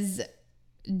 Is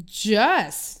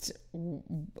just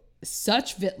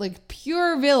such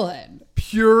pure villain.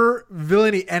 Pure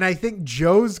villainy. And I think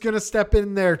Joe's going to step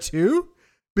in there too,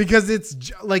 because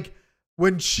it's like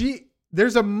when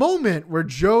there's a moment where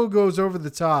Joe goes over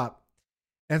the top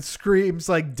and screams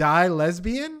like, "Die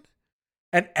lesbian,"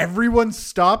 and everyone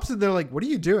stops and they're like, "What are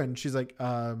you doing?" She's like,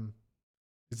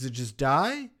 "Is it just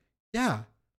die?" Yeah.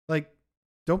 Like,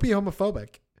 don't be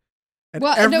homophobic. And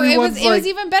well, no, it was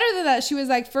even better than that. She was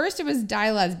like, first it was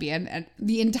 "die lesbian," and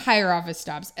the entire office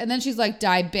stops. And then she's like,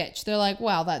 "Die bitch." They're like,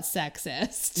 "Wow, that's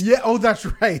sexist." Yeah. Oh, that's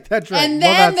right. That's right. And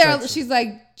then she's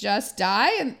like, "Just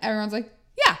die." And everyone's like,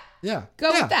 yeah. Yeah.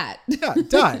 Go with that. Yeah.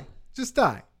 Die. Just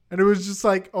die. And it was just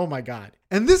like, oh my God.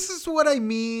 And this is what I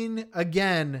mean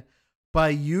again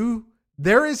by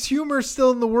there is humor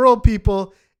still in the world,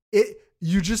 people.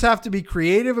 You just have to be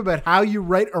creative about how you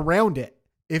write around it.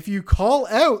 If you call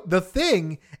out the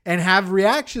thing and have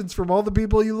reactions from all the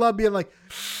people you love being like,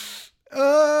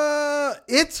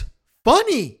 it's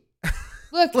funny.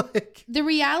 Look, the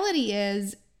reality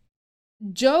is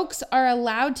jokes are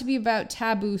allowed to be about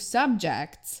taboo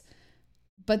subjects,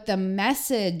 but the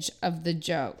message of the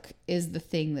joke is the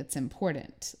thing that's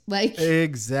important. Like,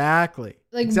 exactly.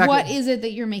 What is it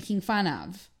that you're making fun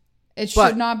of? It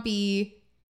should not be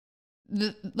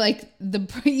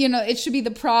it should be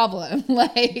the problem.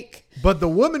 But the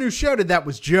woman who shouted that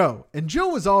was Joe, and Joe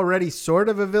was already sort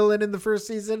of a villain in the first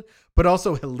season, but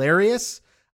also hilarious.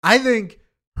 I think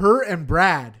her and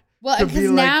Brad. Well,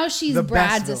 because now she's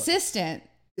Brad's assistant.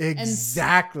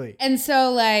 Exactly. And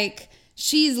so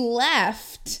she's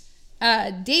left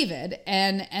David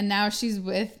and now she's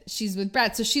with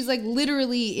Brad. So she's like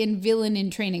literally in villain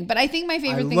in training. But I think my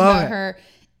favorite thing about her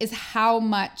is how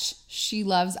much she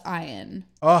loves Ian.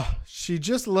 Oh, she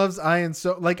just loves Ian.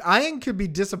 So Ian could be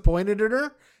disappointed in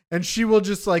her and she will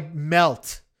just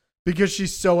melt because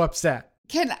she's so upset.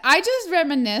 Can I just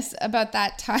reminisce about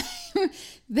that time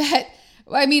that,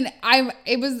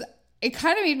 it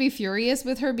kind of made me furious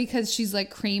with her because she's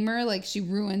like Kramer, like she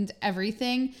ruined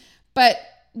everything. But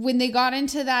when they got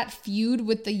into that feud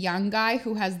with the young guy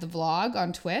who has the vlog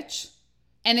on Twitch,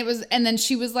 and then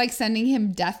she was sending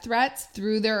him death threats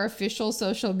through their official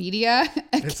social media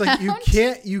account. It's like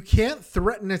you can't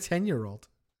threaten a 10-year-old.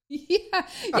 Yeah.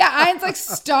 Ian's like,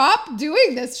 "Stop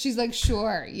doing this." She's like,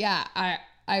 "Sure. Yeah,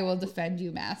 I will defend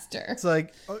you, master." It's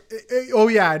like, oh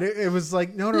yeah. It was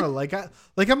like, no.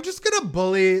 I'm just going to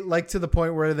bully to the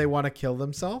point where they want to kill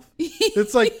themselves.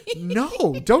 It's like,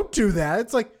 no, don't do that.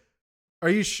 It's like, are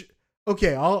you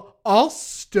okay? I'll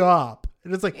stop.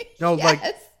 And it's like, no,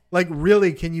 yes. like,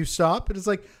 really, can you stop? And it's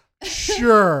like,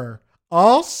 sure,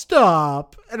 I'll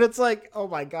stop. And it's like, oh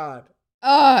my God.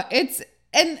 It's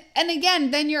and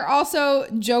again, then you're also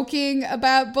joking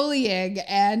about bullying,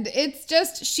 and it's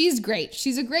just, she's great.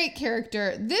 She's a great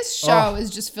character. This show is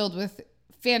just filled with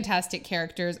fantastic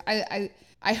characters.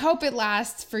 I hope it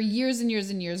lasts for years and years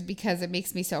and years because it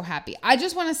makes me so happy. I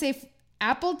just want to say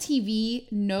Apple TV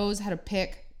knows how to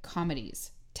pick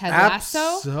comedies. Ted Lasso,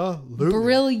 absolutely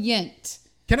brilliant.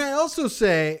 Can I also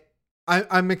say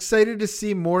I'm excited to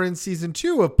see more in season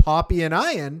 2 of Poppy and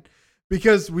Ian,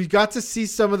 because we got to see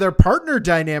some of their partner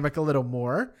dynamic a little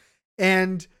more.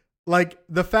 And like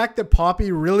the fact that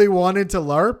Poppy really wanted to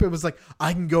LARP, it was like,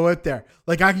 I can go out there.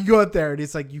 Like, I can go out there. And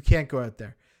it's like, you can't go out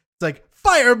there. It's like,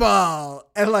 fireball.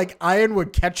 And like Ian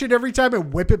would catch it every time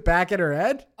and whip it back at her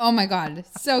head. Oh my God.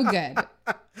 So good.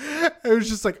 It was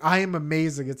just like, I am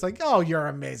amazing. It's like, oh, you're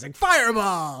amazing.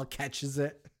 Fireball. Catches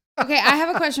it. Okay, I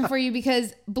have a question for you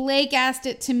because Blake asked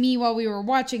it to me while we were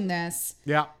watching this.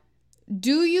 Yeah.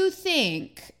 Do you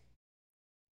think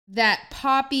that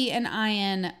Poppy and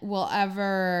Ian will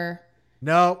ever...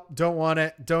 No, don't want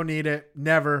it. Don't need it.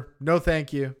 Never. No,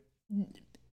 thank you.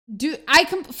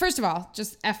 First of all,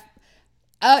 just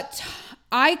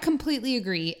I completely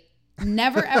agree.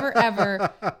 Never, ever, ever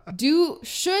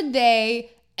should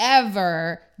they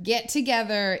ever get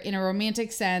together in a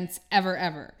romantic sense, ever,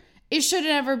 ever. It should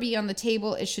never be on the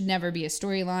table. It should never be a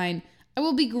storyline. I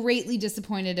will be greatly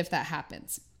disappointed if that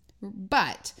happens.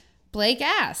 But Blake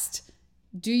asked,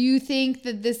 do you think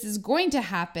that this is going to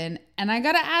happen? And I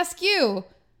got to ask you,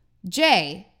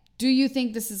 Jay, do you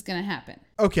think this is going to happen?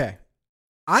 Okay.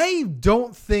 I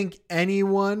don't think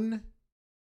anyone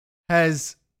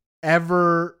has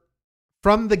ever,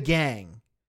 from the gang,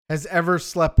 has ever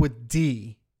slept with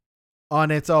D on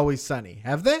It's Always Sunny.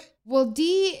 Have they? Well,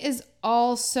 D is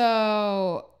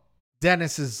also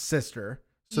Dennis's sister.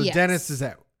 So yes. Dennis is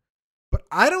out. But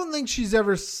I don't think she's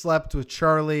ever slept with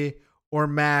Charlie or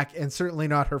Mac, and certainly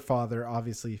not her father,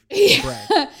 obviously.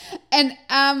 Yeah. And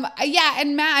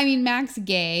and Mac's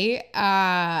gay.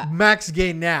 Mac's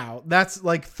gay now. That's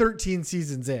like 13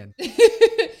 seasons in.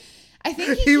 I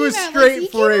think he was straight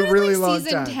for a really long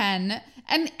time. Season 10.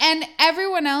 And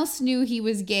everyone else knew he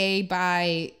was gay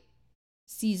by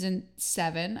season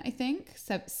 7, I think.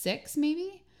 6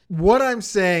 maybe. What I'm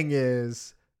saying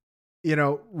is,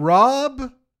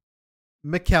 Rob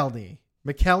McElhenney.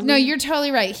 No, you're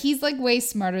totally right. He's like way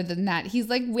smarter than that. He's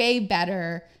like way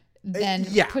better than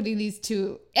putting these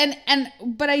two.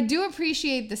 But I do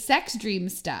appreciate the sex dream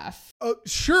stuff.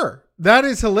 Sure. That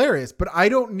is hilarious. But I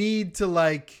don't need to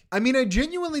I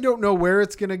genuinely don't know where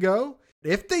it's going to go.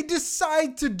 If they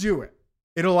decide to do it,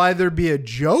 it'll either be a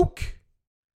joke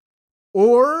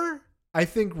or I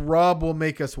think Rob will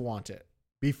make us want it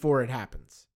before it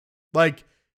happens. Like,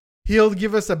 he'll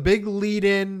give us a big lead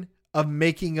in of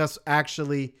making us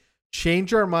actually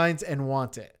change our minds and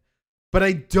want it. But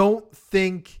I don't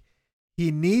think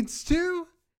he needs to,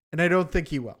 and I don't think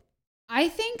he will. I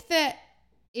think that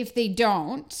if they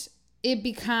don't, it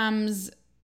becomes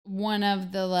one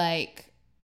of the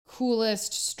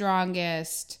coolest,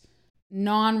 strongest,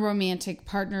 non-romantic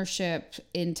partnership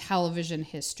in television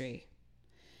history.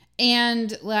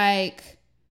 And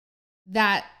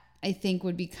that I think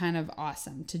would be kind of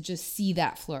awesome to just see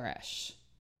that flourish.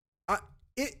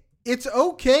 It's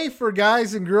okay for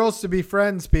guys and girls to be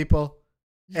friends, people,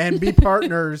 and be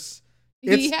partners.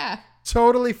 It's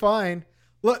totally fine.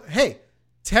 Look, hey,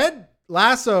 Ted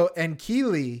Lasso and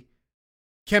Keeley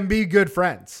can be good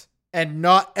friends and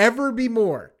not ever be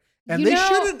more. And they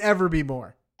shouldn't ever be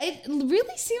more. It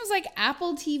really seems like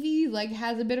Apple TV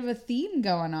has a bit of a theme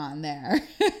going on there.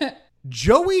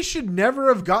 Joey should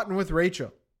never have gotten with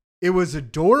Rachel. It was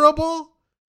adorable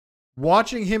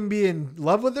watching him be in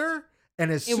love with her. And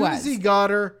as soon as he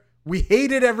got her, we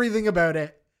hated everything about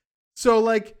it. So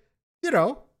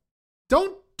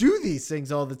don't do these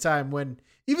things all the time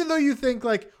even though you think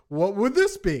what would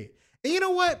this be? And you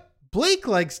know what? Blake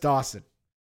likes Dawson.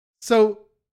 So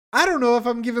I don't know if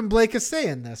I'm giving Blake a say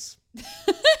in this.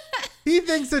 He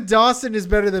thinks that Dawson is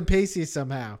better than Pacey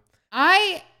somehow.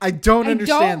 I don't understand this.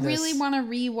 I don't really want to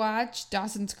rewatch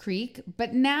Dawson's Creek,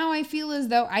 but now I feel as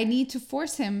though I need to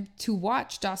force him to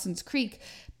watch Dawson's Creek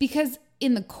because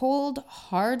in the cold,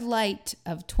 hard light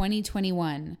of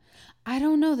 2021, I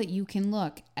don't know that you can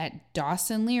look at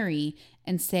Dawson Leary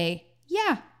and say,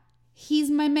 yeah,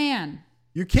 he's my man.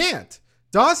 You can't.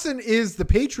 Dawson is the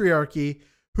patriarchy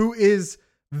who is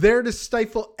there to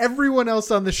stifle everyone else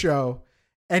on the show.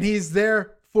 And he's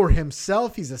there for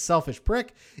himself. He's a selfish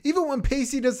prick. Even when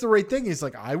Pacey does the right thing, he's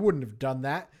like, I wouldn't have done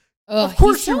that. Ugh, of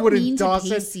course you wouldn't,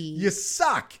 Dawson. You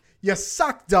suck. You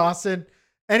suck, Dawson.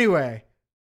 Anyway,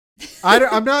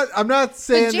 I'm not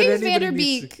saying but James that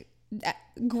anybody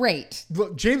Vanderbeek, great.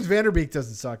 Look, James Vanderbeek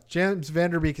doesn't suck. James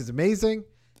Vanderbeek is amazing.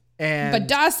 But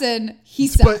Dawson, he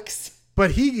sucks.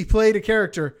 But he played a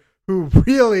character who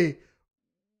really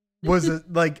was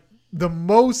like the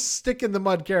most stick in the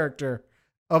mud character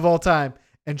of all time.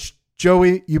 And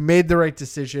Joey, you made the right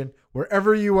decision.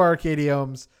 Wherever you are, Katie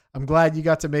Holmes, I'm glad you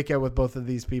got to make out with both of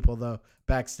these people, though,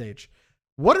 backstage.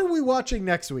 What are we watching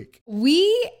next week?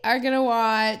 We are going to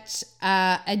watch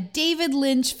a David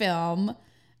Lynch film,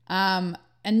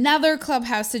 another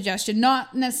Clubhouse suggestion,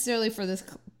 not necessarily for this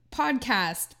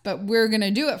podcast, but we're going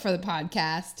to do it for the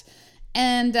podcast.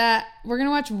 And we're going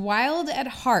to watch Wild at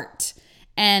Heart.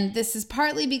 And this is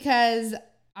partly because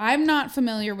I'm not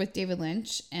familiar with David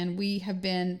Lynch, and we have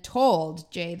been told,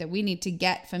 Jay, that we need to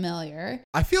get familiar.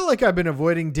 I feel like I've been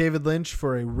avoiding David Lynch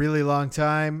for a really long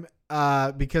time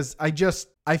because I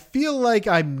feel like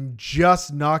I'm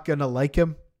just not going to like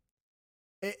him.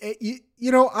 I'm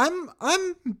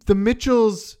the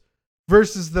Mitchells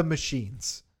versus the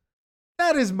Machines.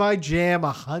 That is my jam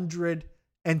 110%.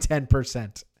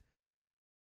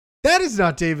 That is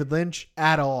not David Lynch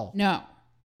at all. No.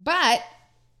 But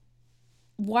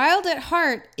Wild at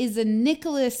Heart is a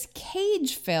Nicolas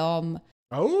Cage film.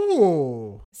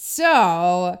 Oh.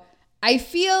 So I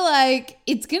feel like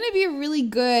it's going to be a really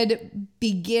good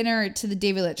beginner to the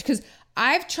David Lynch, because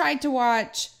I've tried to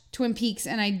watch Twin Peaks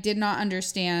and I did not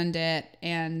understand it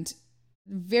and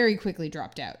very quickly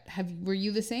dropped out. Were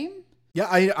you the same? Yeah,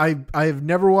 I've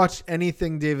never watched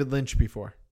anything David Lynch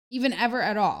before. Even ever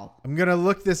at all. I'm going to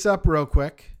look this up real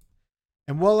quick.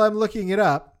 And while I'm looking it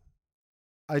up,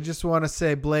 I just want to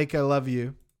say, Blake, I love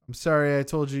you. I'm sorry I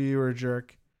told you were a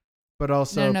jerk. But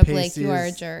also, no, Blake, you are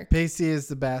a jerk. Pacey is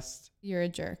the best. You're a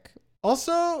jerk.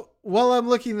 Also, while I'm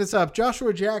looking this up,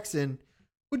 Joshua Jackson,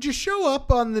 would you show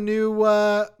up on the new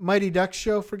Mighty Ducks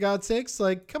show, for God's sakes?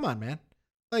 Like, come on, man.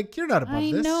 Like, you're not above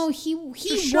this. I know. He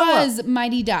was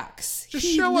Mighty Ducks. Just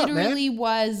show up, man. He literally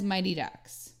was Mighty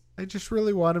Ducks. I just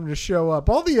really want him to show up.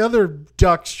 All the other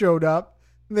ducks showed up.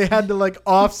 And they had to, like,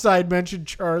 offside mention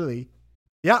Charlie.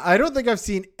 Yeah, I don't think I've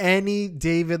seen any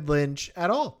David Lynch at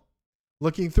all.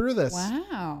 Looking through this.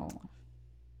 Wow.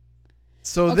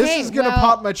 So this is going to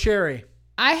pop my cherry.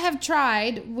 I have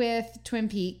tried with Twin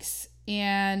Peaks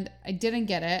and I didn't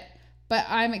get it, but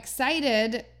I'm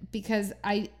excited because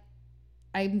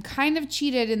I'm kind of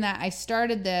cheated in that I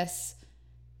started this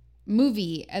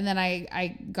movie and then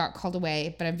I got called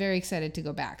away, but I'm very excited to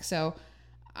go back. So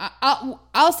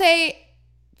I'll say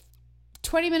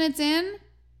 20 minutes in,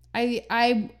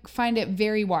 I find it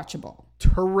very watchable.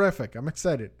 Terrific. I'm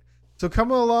excited. So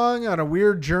come along on a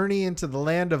weird journey into the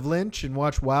land of Lynch and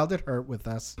watch Wild at Heart with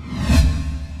us.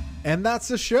 And that's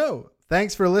the show.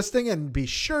 Thanks for listening and be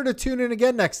sure to tune in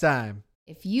again next time.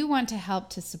 If you want to help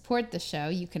to support the show,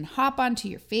 you can hop onto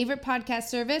your favorite podcast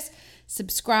service,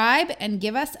 subscribe, and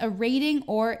give us a rating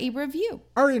or a review.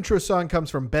 Our intro song comes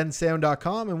from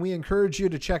bensound.com, and we encourage you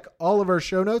to check all of our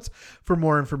show notes for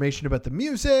more information about the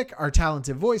music, our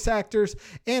talented voice actors,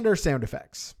 and our sound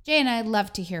effects. Jay and I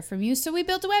love to hear from you, so we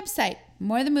built a website,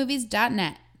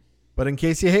 morethanmovies.net. But in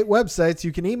case you hate websites,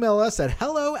 you can email us at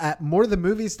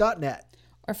hello@morethanmovies.net.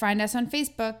 Or find us on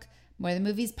Facebook, More Than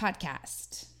Movies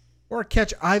Podcast. Or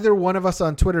catch either one of us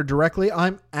on Twitter directly.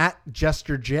 I'm at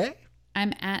JesterJ.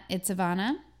 I'm at It's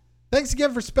Ivana. Thanks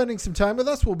again for spending some time with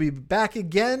us. We'll be back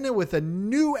again with a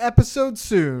new episode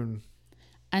soon.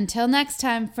 Until next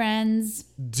time, friends.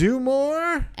 Do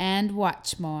more. And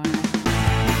watch more.